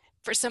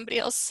for somebody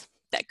else,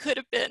 that could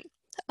have been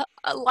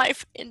a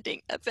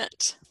life-ending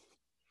event.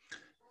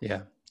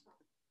 Yeah.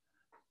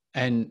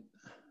 And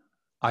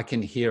I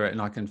can hear it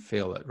and I can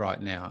feel it right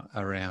now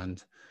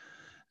around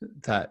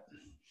that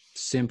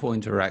simple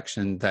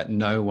interaction that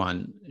no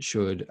one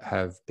should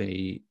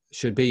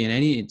be in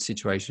any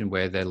situation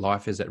where their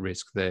life is at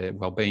risk, their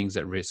well-being's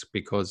at risk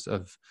because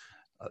of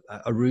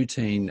a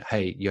routine,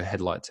 hey, your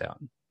headlight's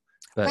out.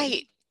 But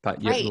Right.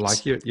 you're, Right.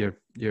 like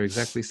you're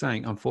exactly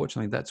saying,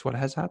 unfortunately, that's what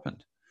has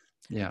happened.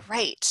 Yeah.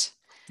 Right.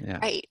 Yeah.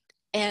 Right.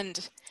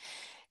 And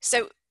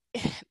so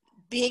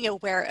being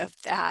aware of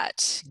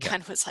that Yeah.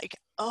 kind of was like,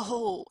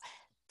 oh,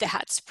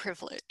 that's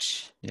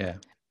privilege. Yeah.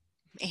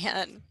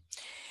 And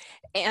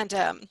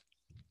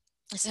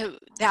so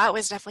that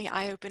was definitely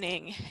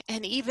eye-opening.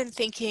 And even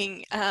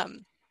thinking,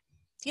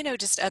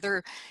 just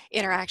other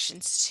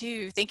interactions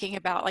too, thinking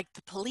about like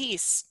the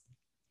police.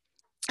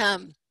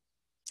 Um,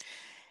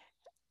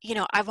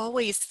 I've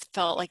always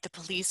felt like the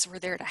police were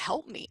there to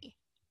help me,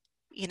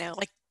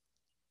 like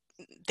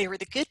they were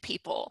the good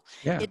people.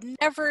 Yeah. It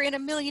never in a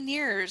million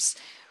years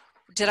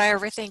did I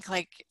ever think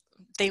like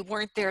they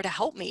weren't there to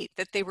help me,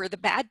 that they were the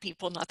bad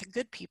people, not the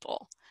good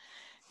people.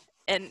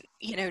 And,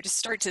 to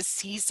start to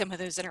see some of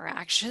those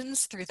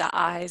interactions through the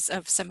eyes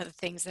of some of the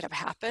things that have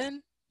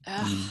happened.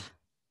 Mm.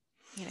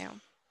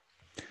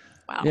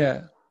 Wow.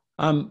 Yeah.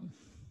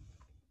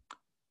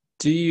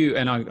 Do you,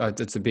 and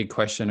it's a big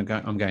question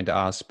I'm going to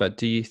ask, but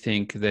do you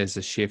think there's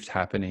a shift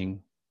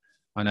happening?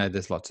 I know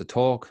there's lots of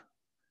talk,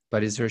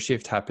 but is there a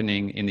shift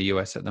happening in the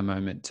US at the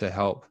moment to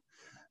help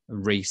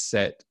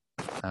reset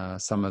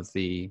some of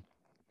the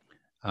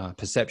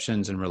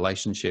perceptions and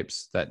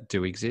relationships that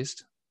do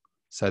exist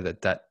so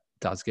that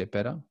does get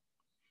better?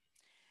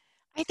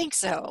 I think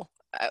so.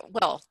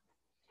 Well,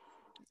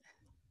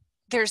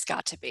 there's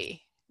got to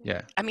be.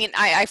 Yeah. I mean,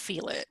 I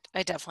feel it.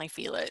 I definitely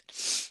feel it.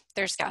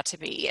 There's got to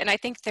be. And I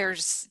think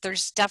there's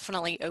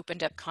definitely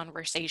opened up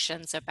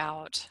conversations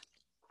about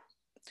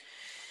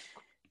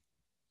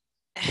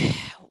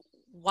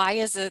why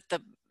is it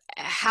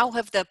how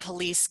have the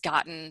police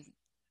gotten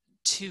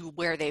to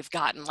where they've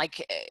gotten?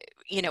 Like,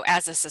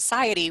 as a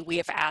society, we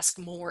have asked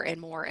more and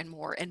more and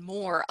more and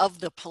more of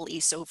the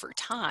police over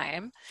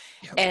time.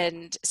 Yep.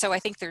 And so I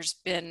think there's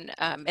been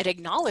an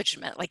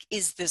acknowledgement, like,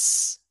 is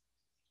this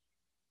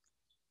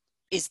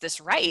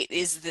right?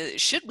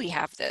 Should we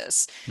have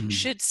this? Mm.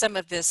 Should some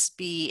of this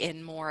be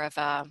in more of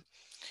a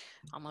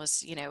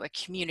almost, a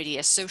community,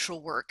 a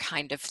social work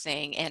kind of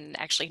thing, and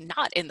actually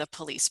not in the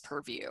police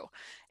purview?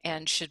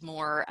 And should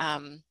more,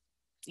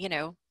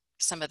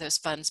 some of those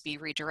funds be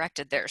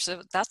redirected there?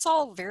 So that's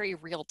all very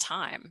real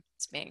time.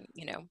 It's being,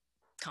 Yeah,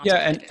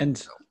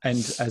 contemplated.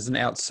 and as an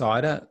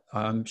outsider,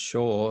 I'm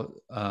sure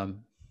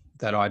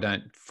that I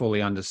don't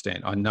fully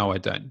understand. I know I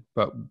don't.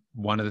 But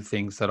one of the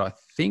things that I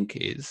think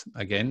is,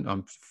 again,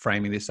 I'm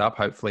framing this up,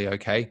 hopefully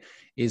okay,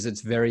 is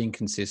it's very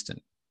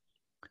inconsistent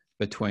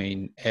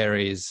between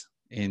areas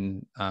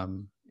in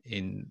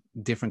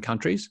different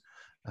countries.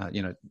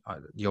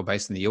 You're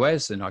based in the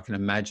US, and I can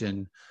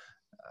imagine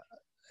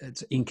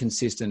it's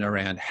inconsistent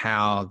around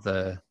how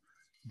the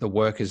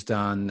work is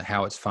done,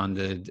 how it's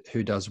funded,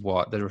 who does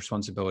what, the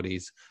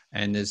responsibilities.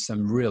 And there's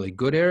some really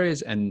good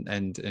areas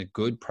and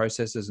good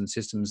processes and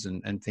systems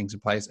and things in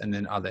place. And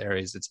then other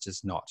areas it's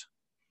just not.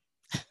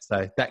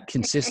 So that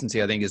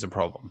consistency, I think, is a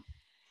problem.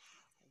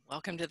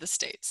 Welcome to the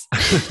States.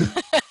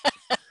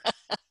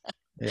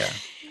 Yeah.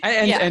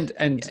 Yeah.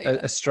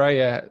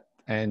 Australia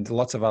and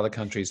lots of other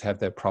countries have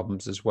their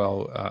problems as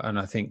well. And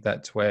I think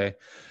that's where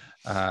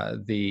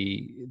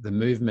the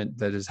movement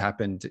that has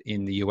happened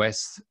in the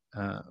US,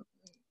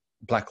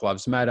 Black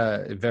Lives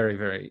Matter, very,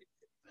 very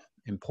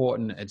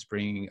important. It's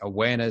bringing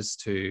awareness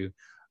to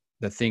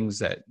the things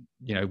that,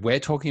 we're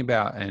talking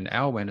about and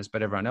our awareness,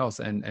 but everyone else.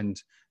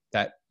 And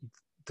that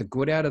the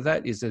good out of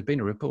that is there's been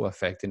a ripple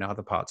effect in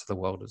other parts of the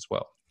world as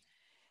well.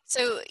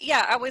 So,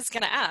 yeah, I was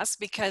going to ask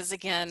because,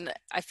 again,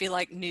 I feel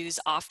like news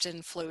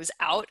often flows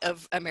out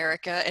of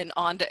America and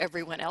onto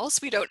everyone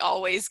else. We don't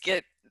always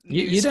get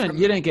news you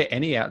don't get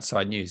any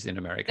outside news in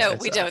America. No,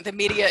 we don't. The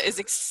media is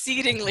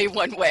exceedingly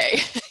one way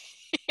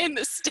in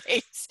the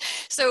States.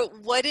 So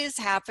what is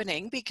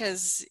happening?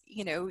 Because,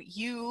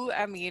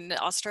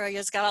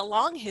 Australia's got a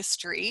long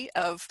history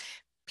of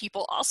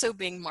people also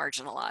being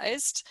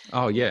marginalized.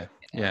 Oh, yeah.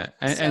 Yeah.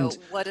 So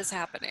what is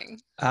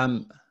happening?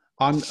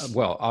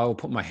 I'll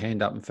put my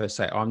hand up and first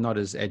say I'm not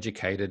as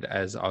educated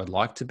as I would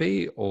like to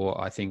be, or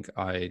I think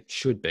I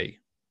should be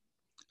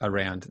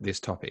around this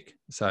topic.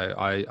 So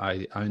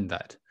I own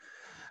that.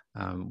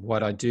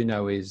 What I do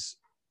know is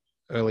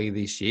early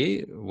this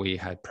year, we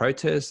had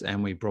protests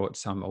and we brought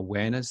some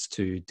awareness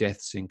to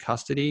deaths in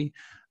custody.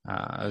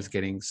 I was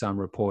getting some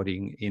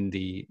reporting in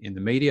the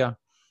media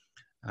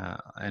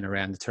and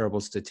around the terrible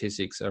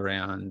statistics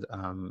around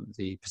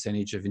the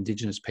percentage of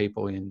Indigenous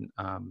people in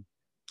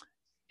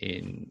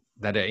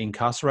that are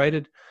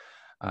incarcerated,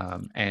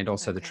 and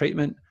also the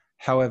treatment.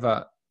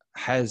 However,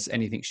 has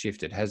anything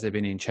shifted? Has there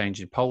been any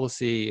change in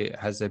policy?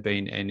 Has there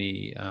been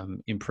any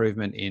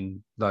improvement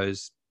in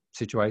those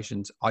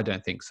situations? I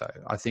don't think so.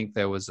 I think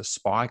there was a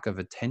spike of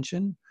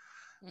attention,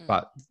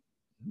 but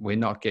we're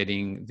not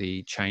getting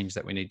the change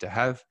that we need to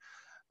have.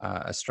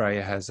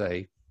 Australia has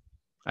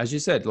as you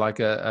said, like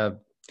a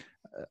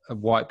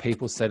white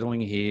people settling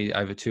here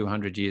over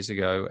 200 years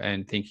ago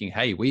and thinking,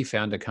 hey, we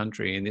found a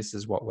country and this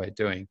is what we're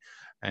doing.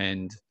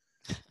 And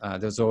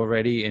there's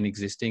already an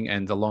existing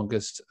and the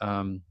longest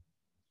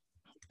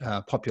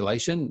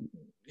population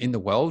in the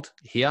world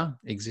here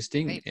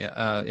existing,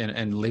 right.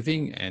 And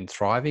living and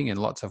thriving in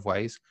lots of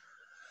ways.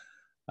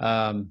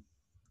 And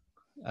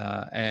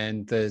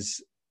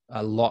there's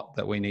a lot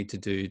that we need to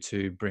do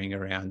to bring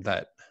around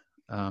that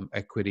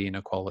equity and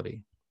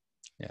equality.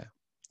 Yeah.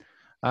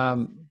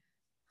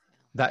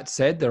 That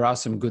said, there are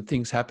some good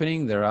things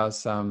happening. There are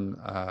some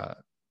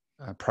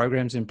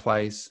programs in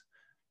place,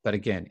 but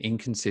again,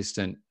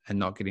 inconsistent and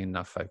not getting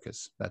enough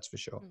focus. That's for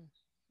sure.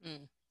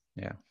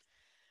 Yeah.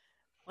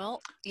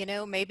 Well,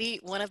 maybe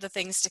one of the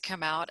things to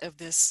come out of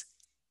this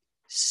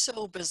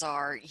so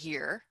bizarre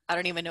year, I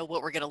don't even know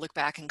what we're going to look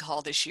back and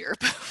call this year,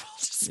 but we'll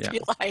just be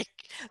like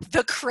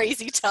the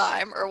crazy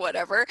time or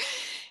whatever,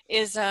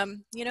 is,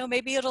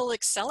 maybe it'll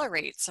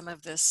accelerate some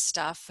of this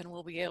stuff and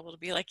we'll be able to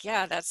be like,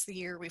 yeah, that's the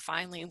year we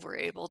finally were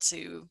able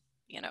to,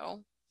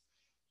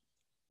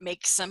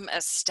 make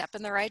a step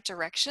in the right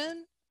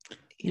direction.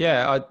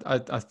 I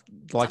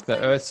like the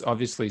Earth's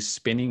obviously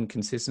spinning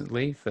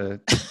consistently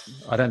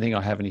I don't think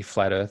I have any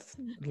flat Earth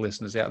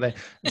listeners out there.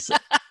 So,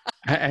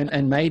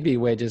 and maybe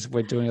we're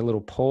doing a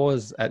little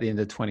pause at the end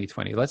of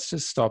 2020. Let's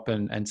just stop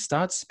and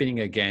start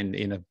spinning again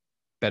in a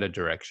better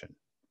direction.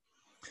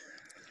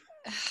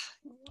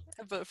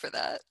 I vote for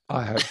that.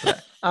 I hope for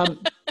that.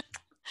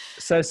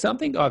 So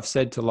something I've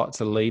said to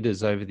lots of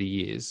leaders over the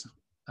years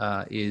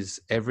is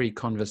every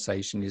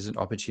conversation is an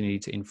opportunity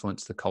to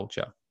influence the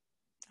culture.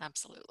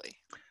 Absolutely.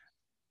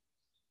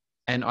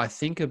 And I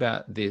think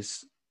about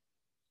this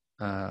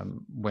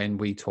when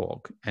we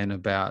talk and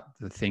about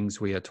the things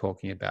we are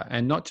talking about,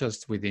 and not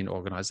just within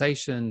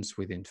organizations,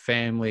 within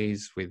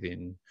families,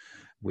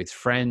 with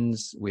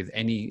friends, with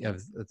any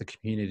of the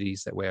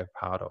communities that we're a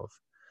part of.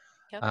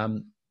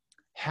 Yep.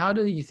 How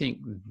do you think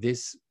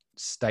this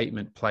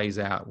statement plays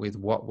out with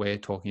what we're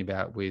talking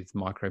about with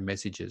micro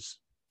messages?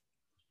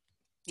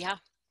 Yeah.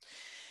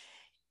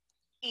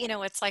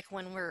 It's like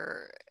when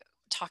we're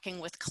talking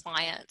with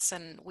clients,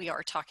 and we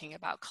are talking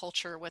about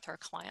culture with our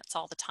clients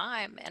all the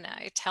time, and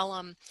I tell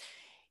them,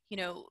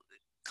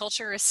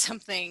 culture is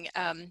something,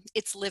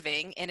 it's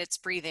living and it's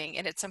breathing,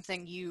 and it's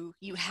something you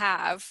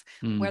have,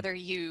 whether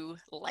you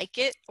like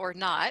it or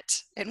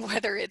not, and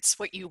whether it's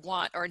what you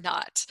want or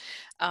not.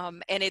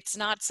 And it's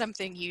not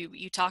something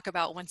you talk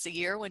about once a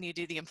year when you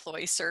do the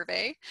employee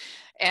survey,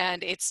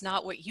 and it's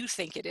not what you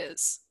think it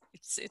is.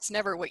 It's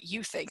never what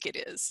you think it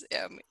is.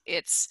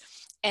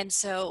 And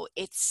so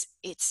it's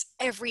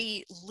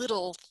every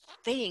little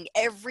thing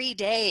every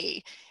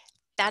day.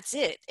 That's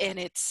it. And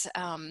it's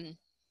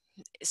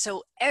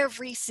so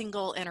every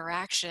single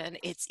interaction,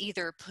 it's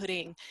either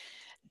putting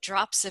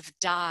drops of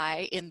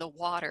dye in the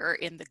water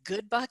in the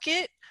good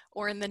bucket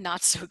or in the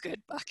not so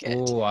good bucket.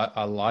 Oh,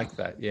 I like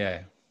that.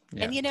 Yeah.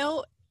 And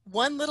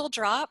one little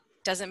drop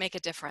doesn't make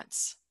a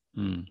difference.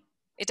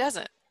 It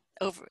doesn't.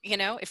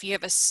 If you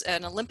have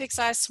an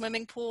Olympic-sized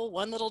swimming pool,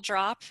 one little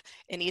drop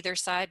in either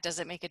side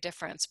doesn't make a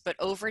difference. But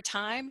over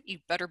time, you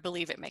better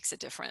believe it makes a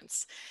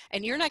difference.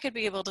 And you're not going to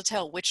be able to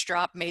tell which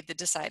drop made the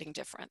deciding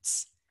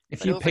difference.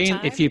 If you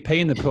pee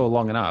in the pool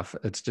long enough,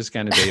 it's just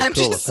going to be a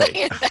pool of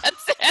pee.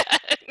 That's it.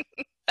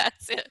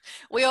 That's it.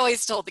 We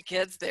always told the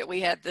kids that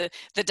we had the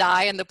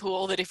dye in the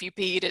pool, that if you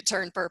peed, it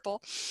turned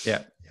purple.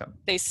 Yeah.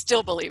 They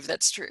still believe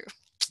that's true.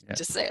 Yeah.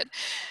 Just saying.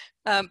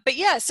 But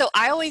yeah, so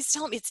I always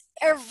tell them it's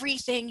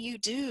everything you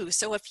do.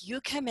 So if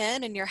you come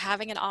in and you're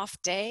having an off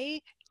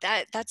day,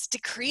 that's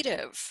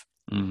decretive.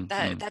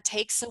 That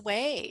takes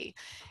away.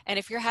 And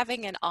if you're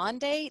having an on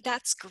day,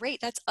 that's great.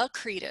 That's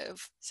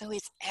accretive. So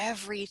it's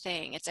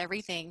everything. It's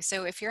everything.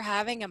 So if you're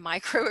having a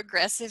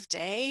microaggressive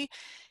day,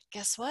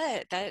 guess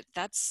what? That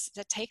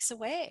takes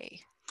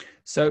away.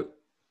 So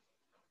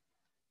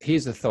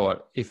here's a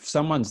thought. If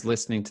someone's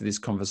listening to this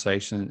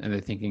conversation and they're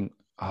thinking,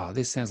 oh,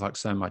 this sounds like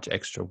so much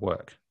extra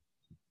work.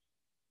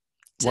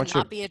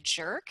 To be a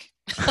jerk?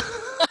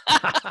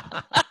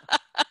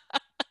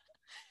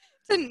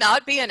 To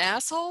not be an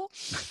asshole?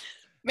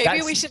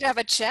 Maybe we should have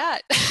a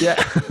chat.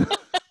 Yeah.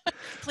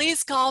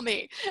 Please call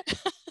me.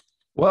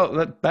 Well,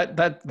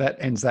 that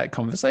ends that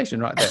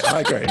conversation right there. I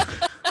agree.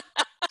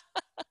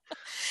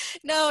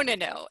 No.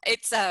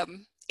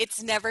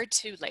 It's never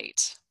too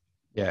late.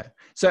 Yeah.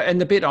 So, and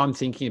the bit I'm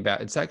thinking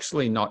about, it's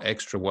actually not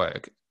extra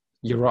work.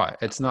 You're right.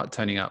 It's not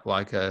turning up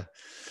like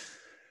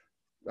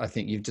I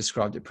think you've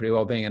described it pretty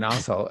well, being an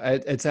asshole.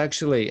 It's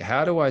actually,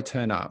 how do I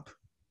turn up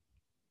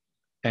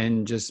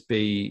and just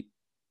be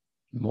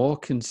more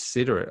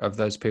considerate of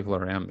those people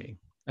around me.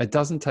 It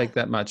doesn't take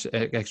that much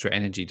extra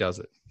energy, does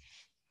it?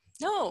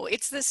 No,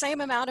 it's the same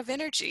amount of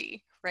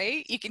energy,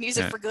 right? You can use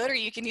it Yeah. for good or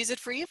you can use it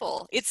for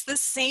evil. It's the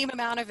same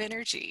amount of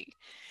energy.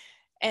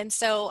 And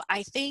so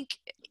I think,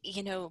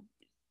 you know,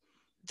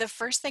 the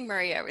first thing,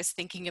 Murray, I was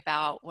thinking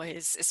about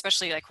was,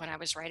 especially like when I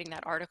was writing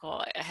that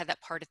article, I had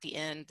that part at the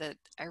end that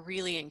I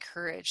really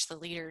encourage the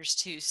leaders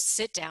to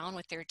sit down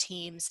with their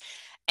teams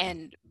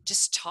and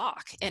just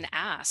talk and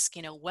ask,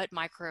 you know, what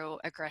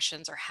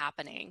microaggressions are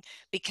happening,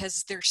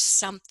 because there's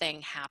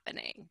something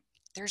happening.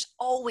 There's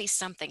always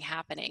something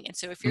happening. And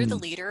so if you're the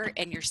Mm. leader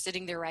and you're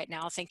sitting there right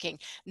now thinking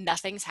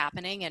nothing's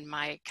happening in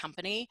my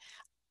company,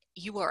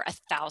 you are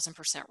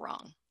 1,000%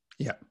 wrong.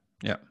 Yeah.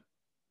 Yeah.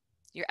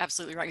 You're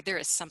absolutely right. There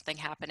is something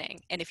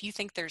happening. And if you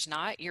think there's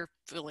not, you're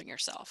fooling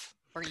yourself,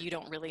 or you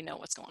don't really know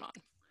what's going on.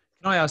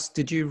 Can I ask,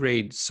 did you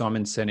read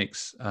Simon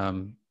Sinek's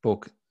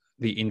book,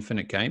 The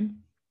Infinite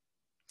Game?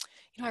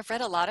 You know, I've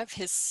read a lot of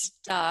his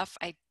stuff.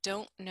 I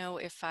don't know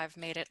if I've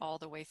made it all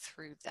the way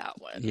through that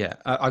one. Yeah,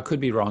 I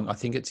could be wrong. I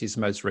think it's his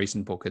most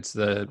recent book. It's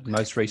the Okay.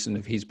 most recent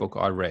of his book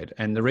I read.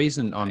 And the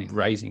reason I'm Okay.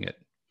 raising it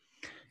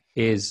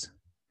is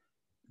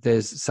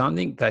there's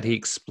something that he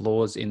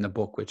explores in the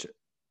book which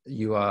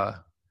you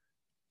are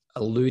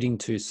alluding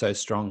to so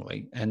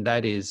strongly, and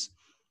that is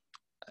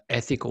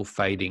ethical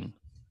fading.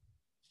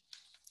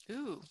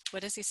 Ooh,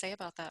 what does he say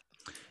about that?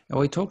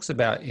 Well, he talks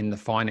about in the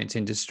finance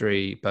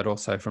industry, but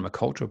also from a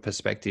cultural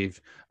perspective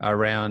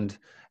around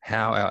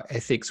how our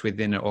ethics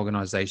within an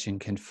organization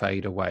can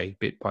fade away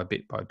bit by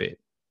bit by bit.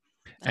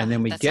 And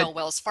then we That's how get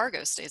Wells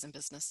Fargo stays in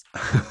business.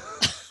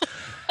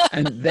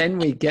 and then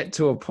we get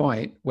to a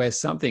point where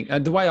something,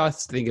 and the way I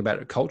think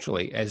about it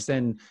culturally is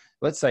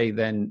let's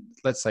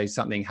say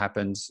something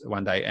happens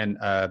one day and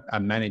a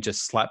manager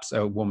slaps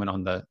a woman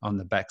on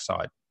the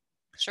backside,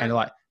 and Sure. they're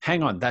like,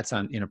 hang on, that's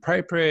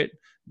inappropriate.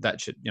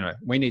 That should,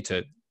 we need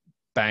to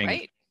bang.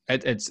 Right.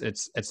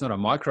 It's not a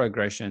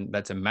microaggression,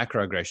 that's a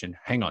macroaggression.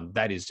 Hang on,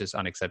 that is just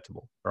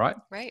unacceptable, right?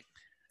 Right.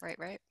 Right.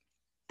 Right.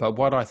 But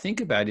what I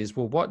think about is,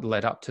 well, what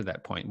led up to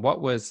that point?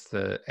 What was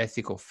the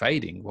ethical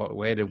fading?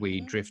 Where did we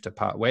Mm-hmm. drift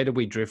apart? Where did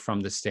we drift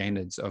from the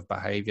standards of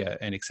behavior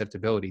and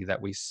acceptability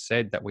that we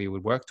said that we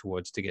would work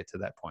towards to get to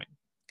that point?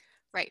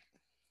 Right.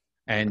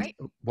 And Right.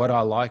 what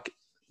I like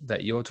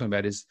that you're talking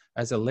about is,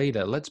 as a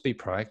leader, let's be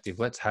proactive.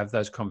 Let's have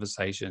those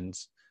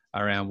conversations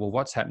around, well,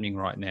 what's happening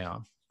right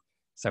now,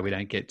 so we Right.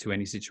 don't get to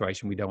any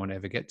situation we don't want to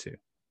ever get to.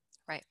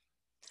 Right.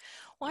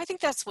 Well, I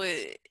think that's what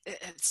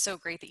it's so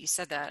great that you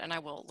said that, and I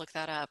will look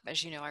that up.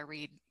 As you know, I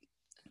read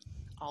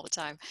all the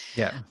time.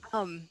 Yeah.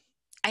 Um,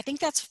 I think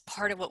that's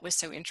part of what was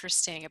so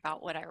interesting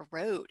about what I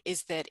wrote,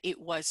 is that it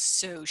was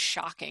so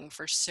shocking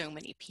for so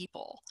many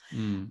people.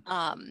 Mm.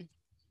 Um,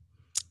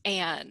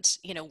 and,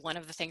 you know, one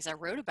of the things I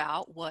wrote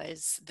about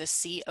was the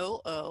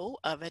COO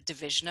of a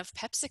division of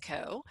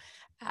PepsiCo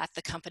at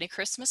the company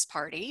Christmas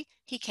party.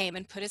 He came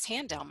and put his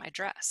hand down my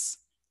dress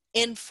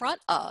in front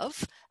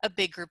of a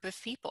big group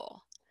of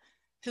people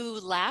who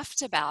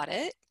laughed about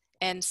it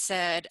and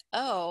said,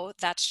 "Oh,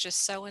 that's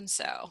just so and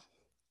so."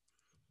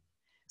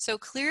 So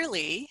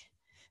clearly,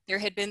 there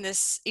had been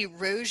this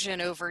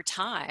erosion over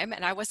time,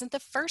 and I wasn't the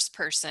first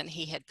person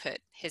he had put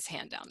his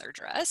hand down their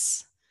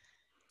dress.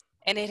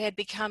 And it had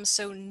become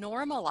so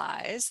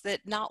normalized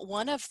that not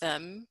one of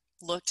them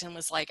looked and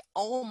was like,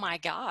 "Oh my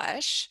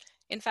gosh."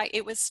 In fact,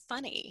 it was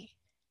funny.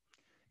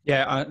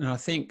 Yeah, and I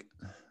think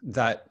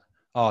that,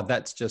 oh,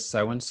 that's just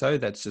so and so.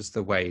 That's just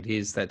the way it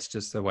is. That's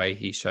just the way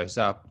he shows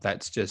up.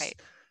 Right.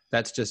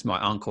 That's just my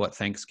uncle at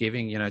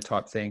Thanksgiving,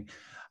 type thing.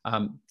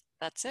 Um,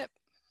 That's it.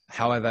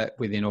 However,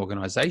 within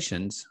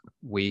organizations,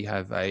 we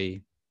have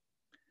a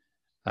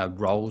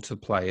role to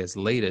play as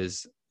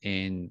leaders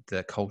in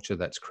the culture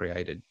that's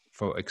created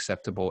for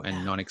acceptable and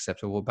Yeah,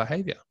 non-acceptable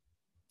behavior.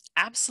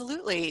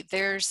 absolutely.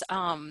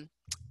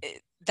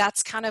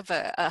 That's kind of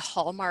a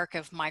hallmark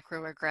of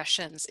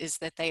microaggressions, is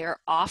that they are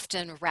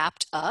often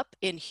wrapped up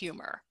in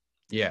humor.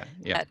 Yeah,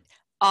 yeah, That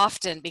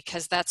often,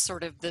 because that's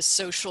sort of the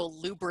social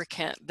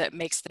lubricant that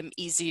makes them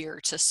easier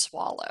to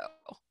swallow,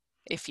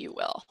 if you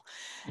will.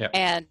 yeah,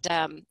 And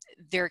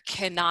there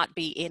cannot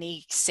be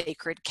any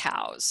sacred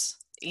cows.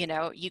 You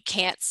know, you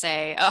can't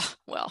say, "Oh,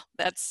 well,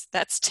 that's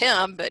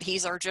Tim, but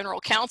he's our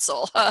general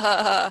counsel."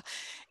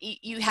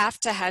 You have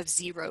to have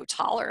zero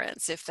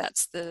tolerance if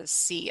that's the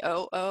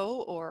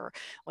COO or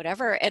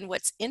whatever. And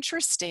what's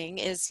interesting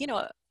is, you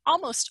know,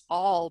 almost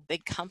all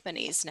big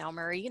companies now,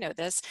 Murray, you know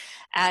this,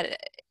 at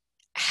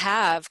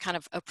have kind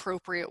of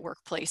appropriate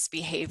workplace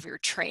behavior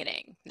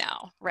training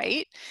now,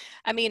 right?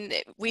 I mean,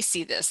 we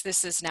see this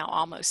is now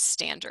almost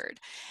standard.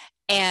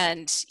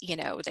 And, you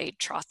know, they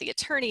trot the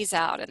attorneys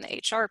out and the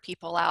HR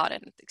people out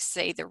and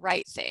say the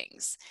right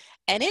things.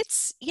 And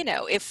it's, you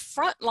know, if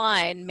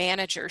frontline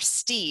manager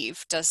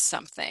Steve does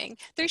something,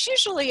 there's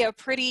usually a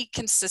pretty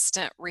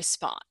consistent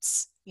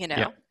response, you yeah,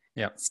 know.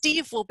 yeah,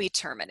 Steve will be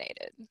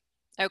terminated.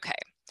 Okay.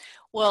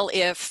 Well,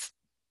 if,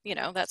 you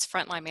know, that's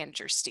frontline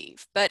manager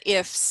Steve, but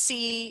if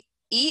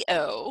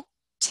CEO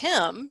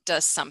Tim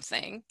does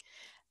something,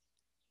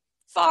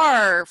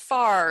 far,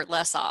 far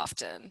less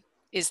often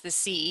is the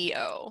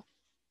CEO,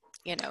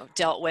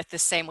 dealt with the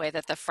same way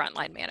that the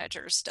frontline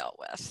managers dealt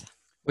with.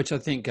 Which I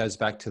think goes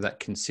back to that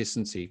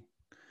consistency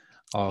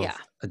Yeah. of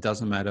it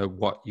doesn't matter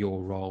what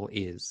your role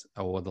is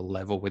or the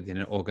level within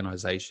an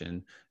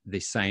organization, the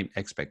same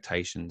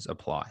expectations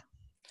apply.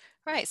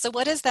 Right. So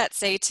what does that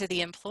say to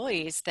the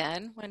employees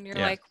then when you're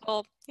Yeah. like,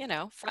 well,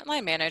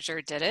 frontline manager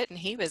did it and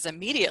he was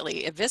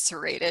immediately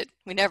eviscerated.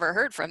 We never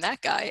heard from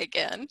that guy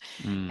again.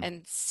 Mm.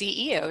 And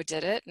CEO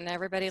did it and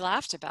everybody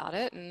laughed about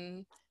it.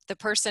 And the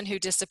person who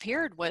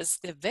disappeared was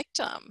the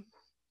victim,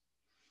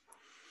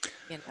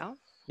 you know?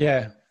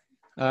 Yeah.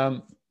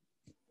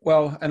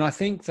 Well, and I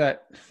think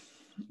that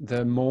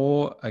the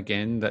more,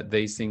 again, that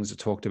these things are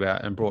talked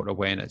about and brought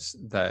awareness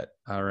that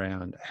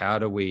around how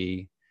do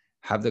we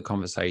have the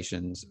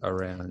conversations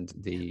around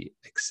the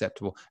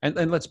acceptable, and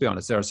let's be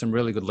honest, there are some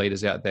really good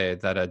leaders out there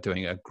that are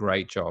doing a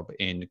great job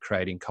in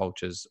creating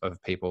cultures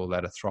of people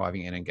that are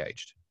thriving and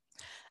engaged.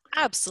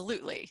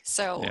 Absolutely.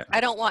 So Yeah. I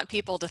don't want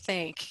people to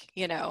think,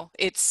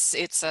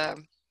 it's a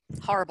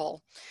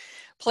horrible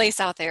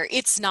place out there.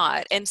 It's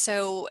not. And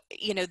so,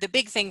 the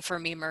big thing for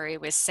me, Murray,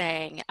 was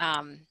saying,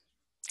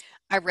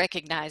 I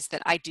recognize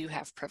that I do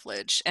have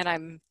privilege and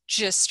I'm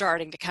just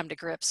starting to come to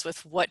grips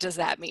with what does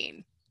that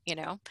mean, you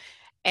know?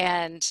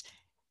 And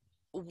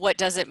what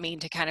does it mean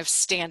to kind of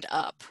stand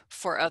up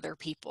for other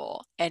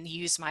people and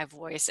use my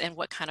voice, and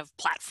what kind of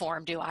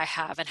platform do I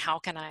have, and how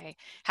can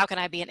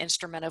I be an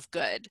instrument of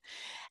good?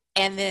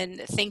 And then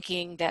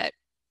thinking that,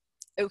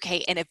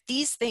 okay, and if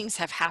these things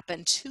have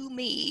happened to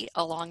me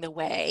along the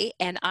way,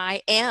 and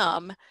I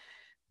am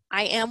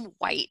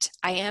white,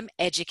 I am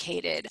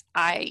educated,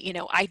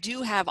 I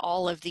do have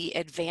all of the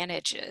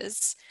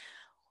advantages.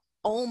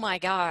 Oh my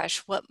gosh,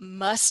 what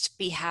must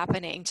be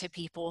happening to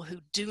people who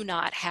do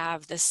not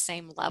have the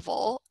same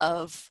level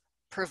of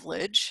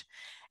privilege,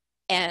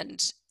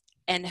 and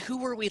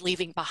who are we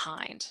leaving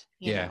behind,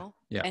 Yeah.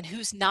 Yeah. and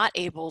who's not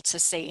able to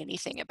say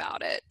anything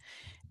about it?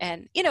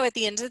 And at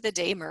the end of the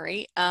day,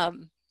 Murray,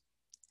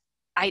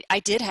 I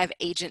did have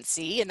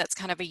agency, and that's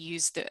kind of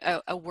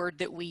a word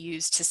that we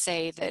use to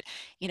say that,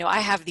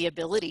 I have the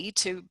ability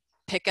to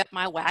pick up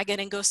my wagon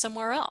and go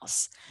somewhere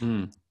else.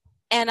 Mm.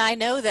 And I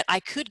know that I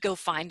could go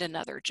find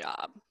another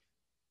job,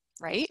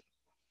 right?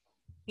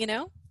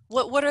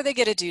 What are they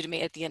going to do to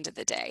me at the end of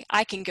the day?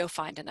 I can go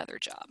find another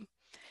job.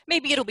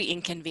 Maybe it'll be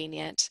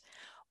inconvenient,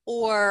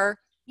 or,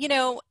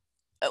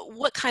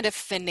 what kind of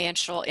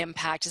financial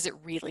impact is it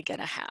really going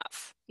to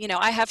have?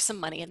 I have some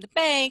money in the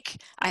bank.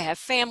 I have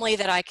family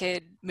that I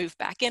could move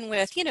back in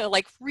with,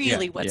 like Yeah.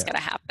 really what's Yeah.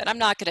 going to happen. I'm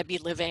not going to be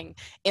living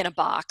in a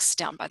box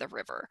down by the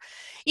river.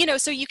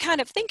 So you kind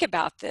of think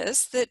about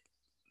this, that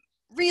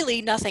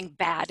really nothing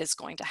bad is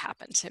going to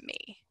happen to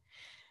me.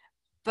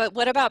 But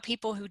what about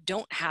people who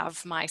don't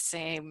have my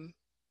same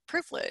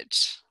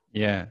privilege?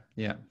 Yeah.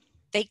 Yeah.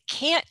 They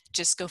can't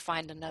just go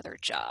find another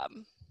job.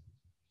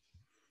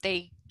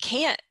 They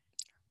can't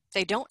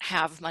They don't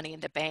have money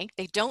in the bank.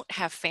 They don't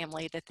have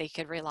family that they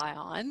could rely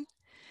on.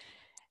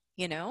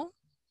 You know,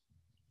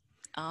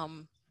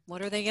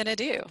 what are they going to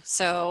do?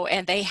 So,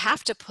 and they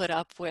have to put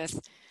up with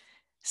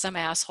some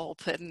asshole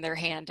putting their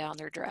hand down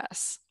their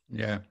dress.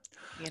 Yeah.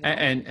 You know,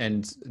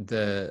 And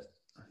the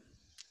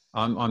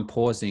I'm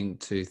pausing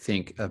to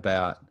think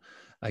about,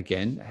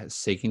 again,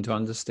 seeking to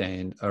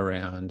understand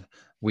around,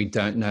 we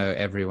don't know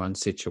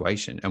everyone's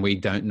situation and we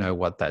don't know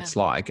what yeah, that's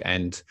like.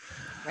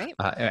 right?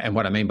 And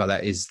what I mean by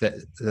that is that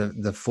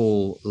the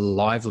full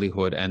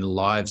livelihood and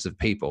lives of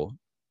people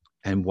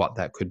and what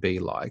that could be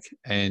like.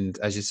 And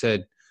as you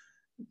said,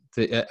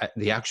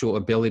 the actual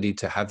ability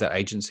to have that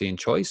agency and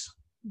choice,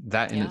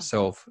 that in Yeah,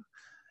 itself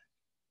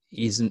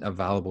isn't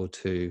available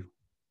to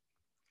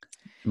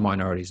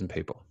minorities and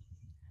people.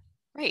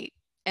 right.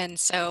 And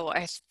so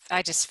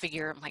I just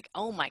figure, I'm like,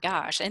 oh my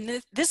gosh,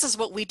 and this is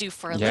what we do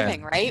for a Yeah.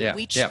 living, right? Yeah.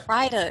 We Yeah.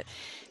 try to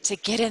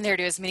get in there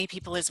to as many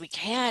people as we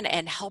can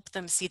and help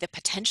them see the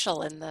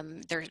potential in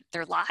them,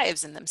 their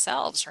lives and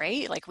themselves,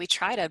 right? Like we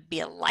try to be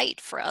a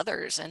light for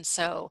others. And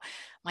so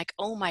I'm like,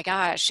 oh my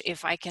gosh,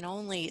 if I can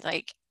only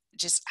like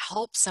just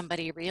help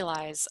somebody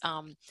realize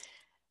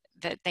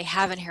that they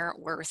have inherent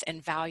worth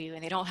and value,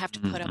 and they don't have to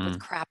put up with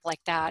Mm-hmm. crap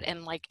like that.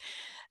 And like,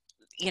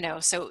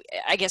 so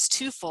I guess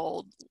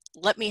twofold,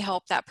 let me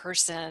help that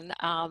person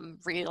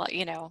realize,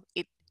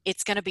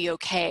 it's going to be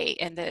okay,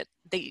 and that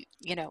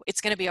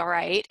it's going to be all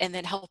right. And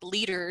then help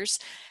leaders,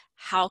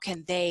 how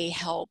can they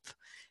help,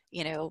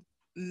 you know,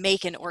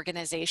 make an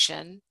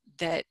organization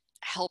that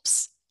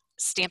helps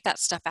stamp that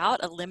stuff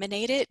out,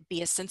 eliminate it,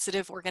 be a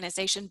sensitive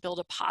organization, build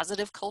a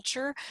positive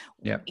culture,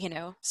 Yeah.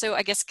 so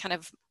I guess kind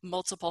of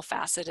multiple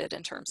faceted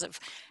in terms of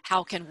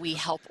how can we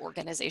help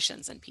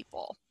organizations and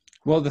people.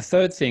 Well, the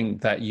third thing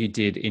that you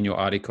did in your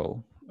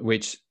article,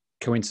 which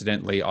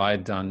coincidentally I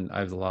had done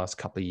over the last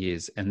couple of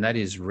years, and that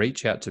is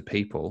reach out to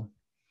people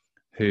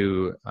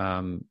who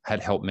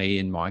had helped me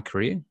in my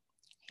career.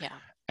 Yeah.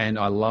 And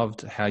I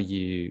loved how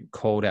you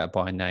called out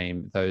by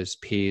name those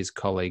peers,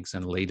 colleagues,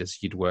 and leaders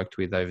you'd worked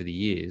with over the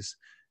years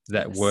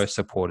that were Yes.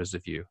 supporters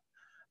of you.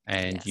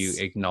 and you Yes.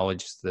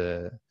 acknowledge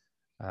the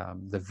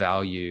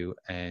value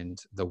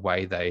and the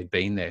way they had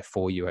been there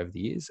for you over the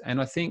years.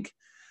 And I think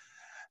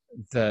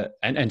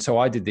and so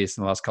I did this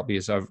in the last couple of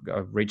years.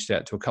 I've reached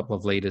out to a couple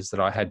of leaders that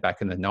I had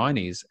back in the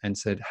 90s and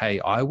said, hey,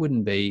 I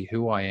wouldn't be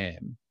who I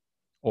am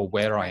or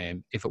where I Right.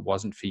 am if it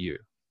wasn't for you.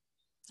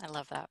 I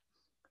love that.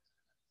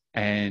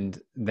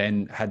 And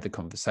then had the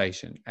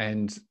conversation.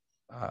 And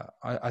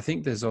I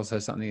think there's also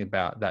something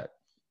about that,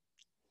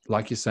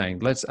 like you're saying,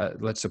 let's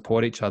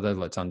support each other,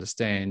 let's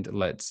understand,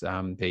 let's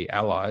be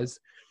allies,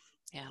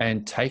 Yeah.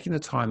 and taking the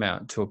time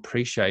out to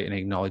appreciate and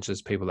acknowledge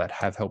those people that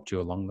have helped you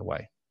along the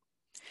way.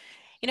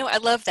 You know, I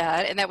love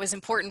that. And that was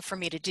important for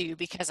me to do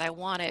because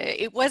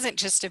it wasn't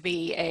just to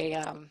be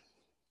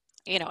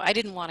I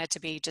didn't want it to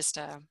be just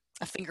a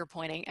finger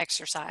pointing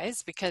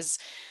exercise because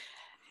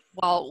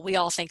while we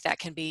all think that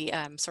can be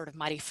sort of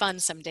mighty fun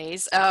some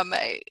days,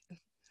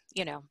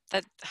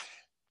 that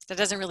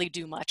doesn't really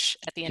do much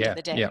at the end of Yeah,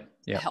 the day yeah, to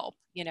yeah. help,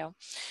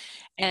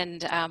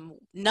 and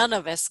none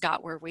of us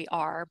got where we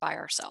are by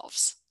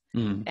ourselves.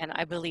 Mm, And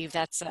I believe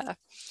that's a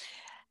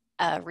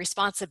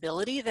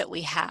responsibility that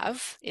we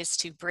have is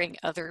to bring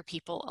other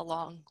people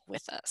along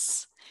with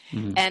us.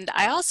 mm. And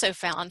I also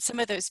found some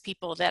of those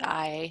people that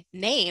I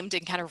named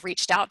and kind of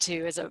reached out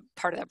to as a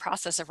part of the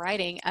process of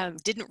writing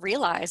didn't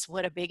realize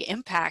what a big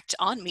impact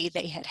on me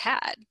they had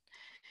had.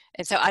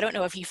 And so I don't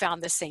know if you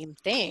found the same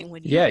thing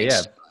when you Yeah, yeah,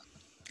 reached.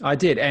 I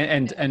did.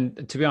 And, Yeah.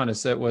 and to be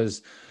honest, it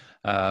was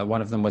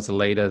one of them was a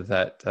leader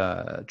that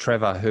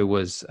Trevor, who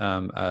was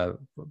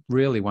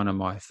really one of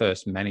my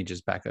first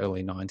managers back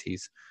early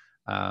 90s.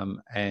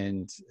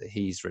 And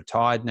he's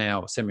retired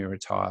now,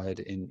 semi-retired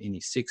in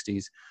his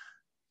 60s.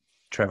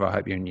 Trevor, I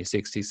hope you're in your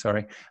 60s,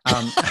 sorry.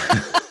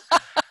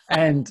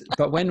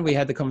 But when we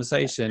had the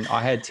conversation,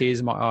 I had tears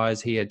in my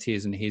eyes, he had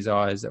tears in his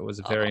eyes. It was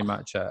very Oh,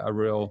 much a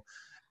real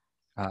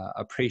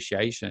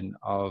appreciation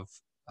of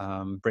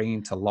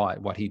bringing to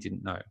light what he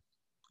didn't know.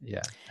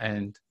 Yeah,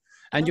 and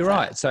I love you're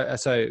that.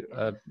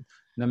 right.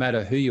 No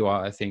matter who you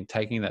are, I think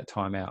taking that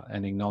time out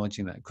and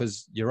acknowledging that,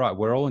 because you're right,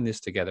 we're all in this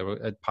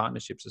together.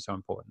 Partnerships are so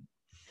important.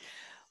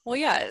 Well,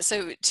 yeah,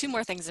 so two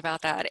more things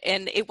about that.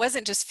 And it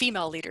wasn't just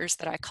female leaders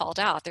that I called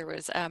out. There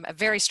was a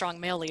very strong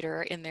male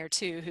leader in there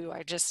too, who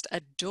I just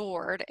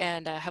adored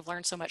and have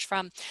learned so much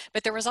from.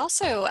 But there was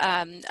also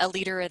a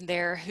leader in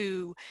there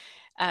who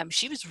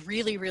she was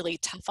really, really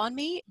tough on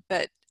me,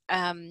 but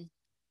um,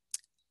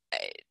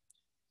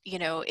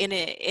 in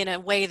a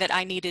way that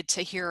I needed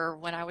to hear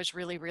when I was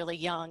really, really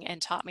young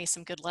and taught me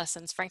some good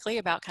lessons, frankly,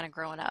 about kind of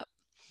growing up.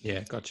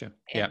 Yeah, gotcha.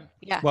 Yeah. And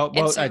yeah, and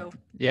Well, so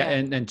yeah, yeah,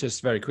 and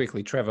just very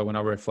quickly, Trevor, when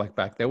I reflect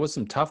back, there was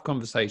some tough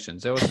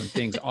conversations. There were some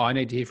things I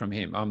need to hear from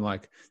him. I'm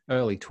like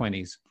early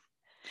 20s.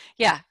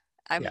 yeah.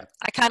 Yeah.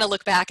 I kind of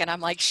look back and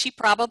I'm like, she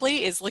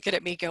probably is looking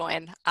at me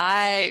going,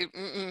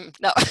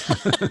 no.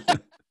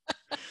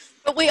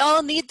 But we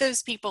all need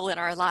those people in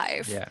our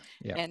life. Yeah.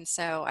 Yeah. And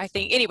so I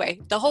think, anyway,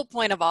 the whole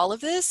point of all of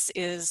this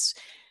is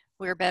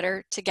we're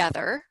better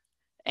together.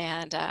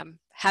 And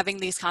having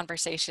these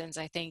conversations,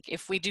 I think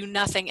if we do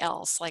nothing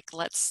else, like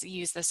let's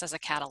use this as a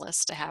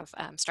catalyst to have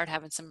start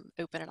having some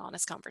open and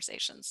honest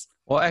conversations.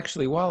 Well,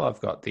 actually, while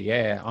I've got the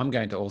air, I'm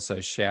going to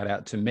also shout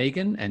out to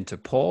Megan and to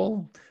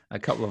Paul, a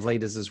couple of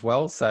leaders as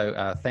well.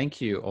 So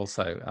thank you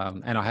also.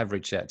 And I have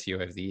reached out to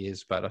you over the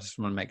years, but I just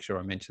want to make sure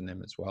I mention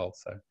them as well.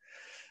 So,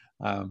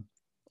 um,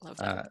 Love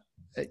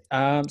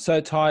that. so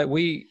Ty,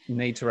 we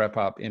need to wrap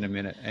up in a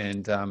minute.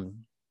 And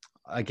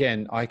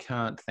again, I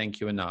can't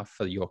thank you enough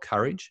for your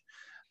courage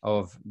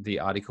of the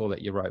article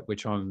that you wrote,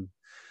 which I'm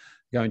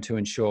going to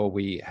ensure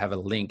we have a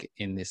link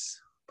in this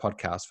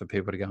podcast for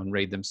people to go and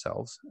read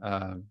themselves.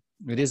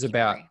 It is Thank you,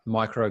 about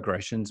Murray.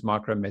 microaggressions,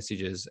 micro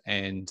messages,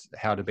 and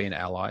how to be an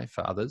ally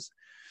for others.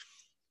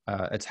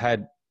 It's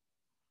had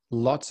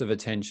lots of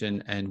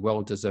attention and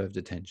well-deserved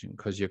attention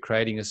because you're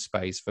creating a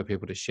space for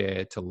people to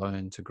share, to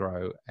learn, to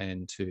grow,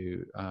 and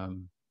to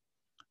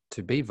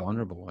be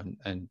vulnerable.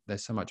 And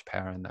there's so much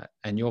power in that.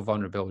 And your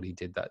vulnerability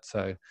did that.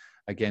 So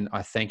again,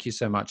 I thank you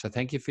so much. I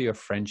thank you for your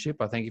friendship.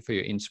 I thank you for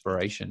your Thank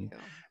inspiration you.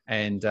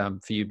 and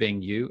for you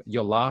being you.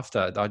 Your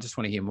laughter, I just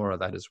want to hear more of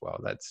that as well.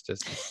 That's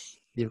just,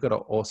 you've got an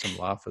awesome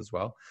laugh as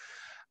well.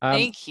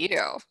 Thank you.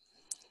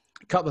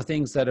 A couple of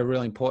things that are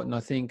really important.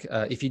 I think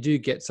if you do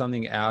get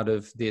something out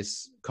of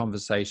this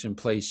conversation,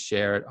 please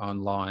share it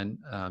online.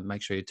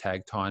 Make sure you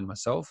tag Ty and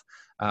myself.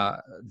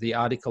 The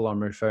article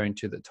I'm referring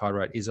to that Ty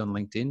wrote is on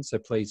LinkedIn, so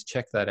please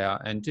check that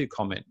out and do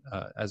comment.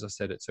 As I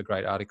said, it's a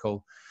great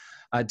article.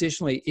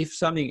 Additionally, if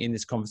something in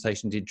this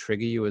conversation did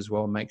trigger you as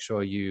well, make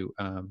sure you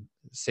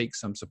seek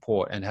some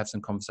support and have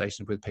some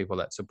conversations with people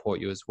that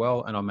support you as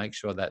well. And I'll make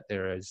sure that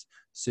there is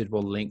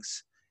suitable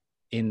links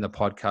in the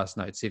podcast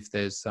notes if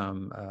there's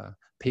some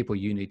people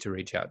you need to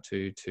reach out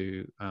to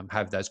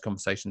have those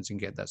conversations and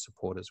get that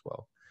support as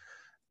well.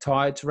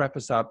 Ty, to wrap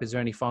us up, is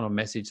there any final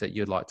message that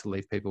you'd like to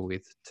leave people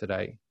with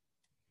today?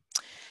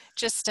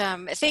 Just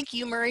thank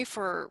you, Murray,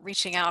 for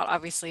reaching out.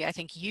 Obviously, I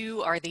think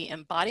you are the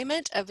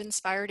embodiment of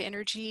inspired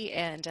energy,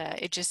 and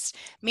it just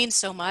means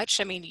so much.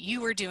 I mean,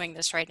 you are doing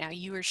this right now.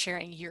 You are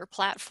sharing your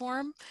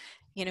platform,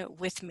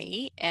 with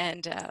me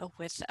and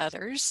with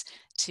others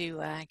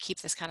to keep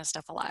this kind of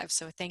stuff alive.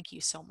 So thank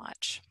you so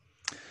much.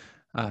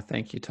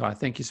 Thank you, Ty.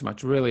 Thank you so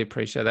much. Really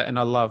appreciate that. And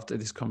I loved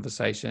this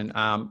conversation.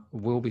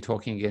 We'll be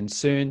talking again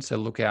soon. So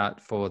look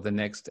out for the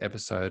next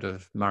episode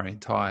of Murray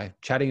and Ty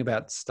chatting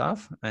about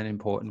stuff and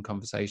important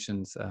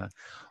conversations.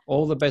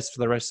 All the best for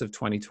the rest of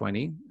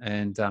 2020.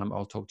 And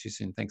I'll talk to you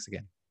soon. Thanks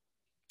again.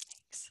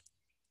 Thanks.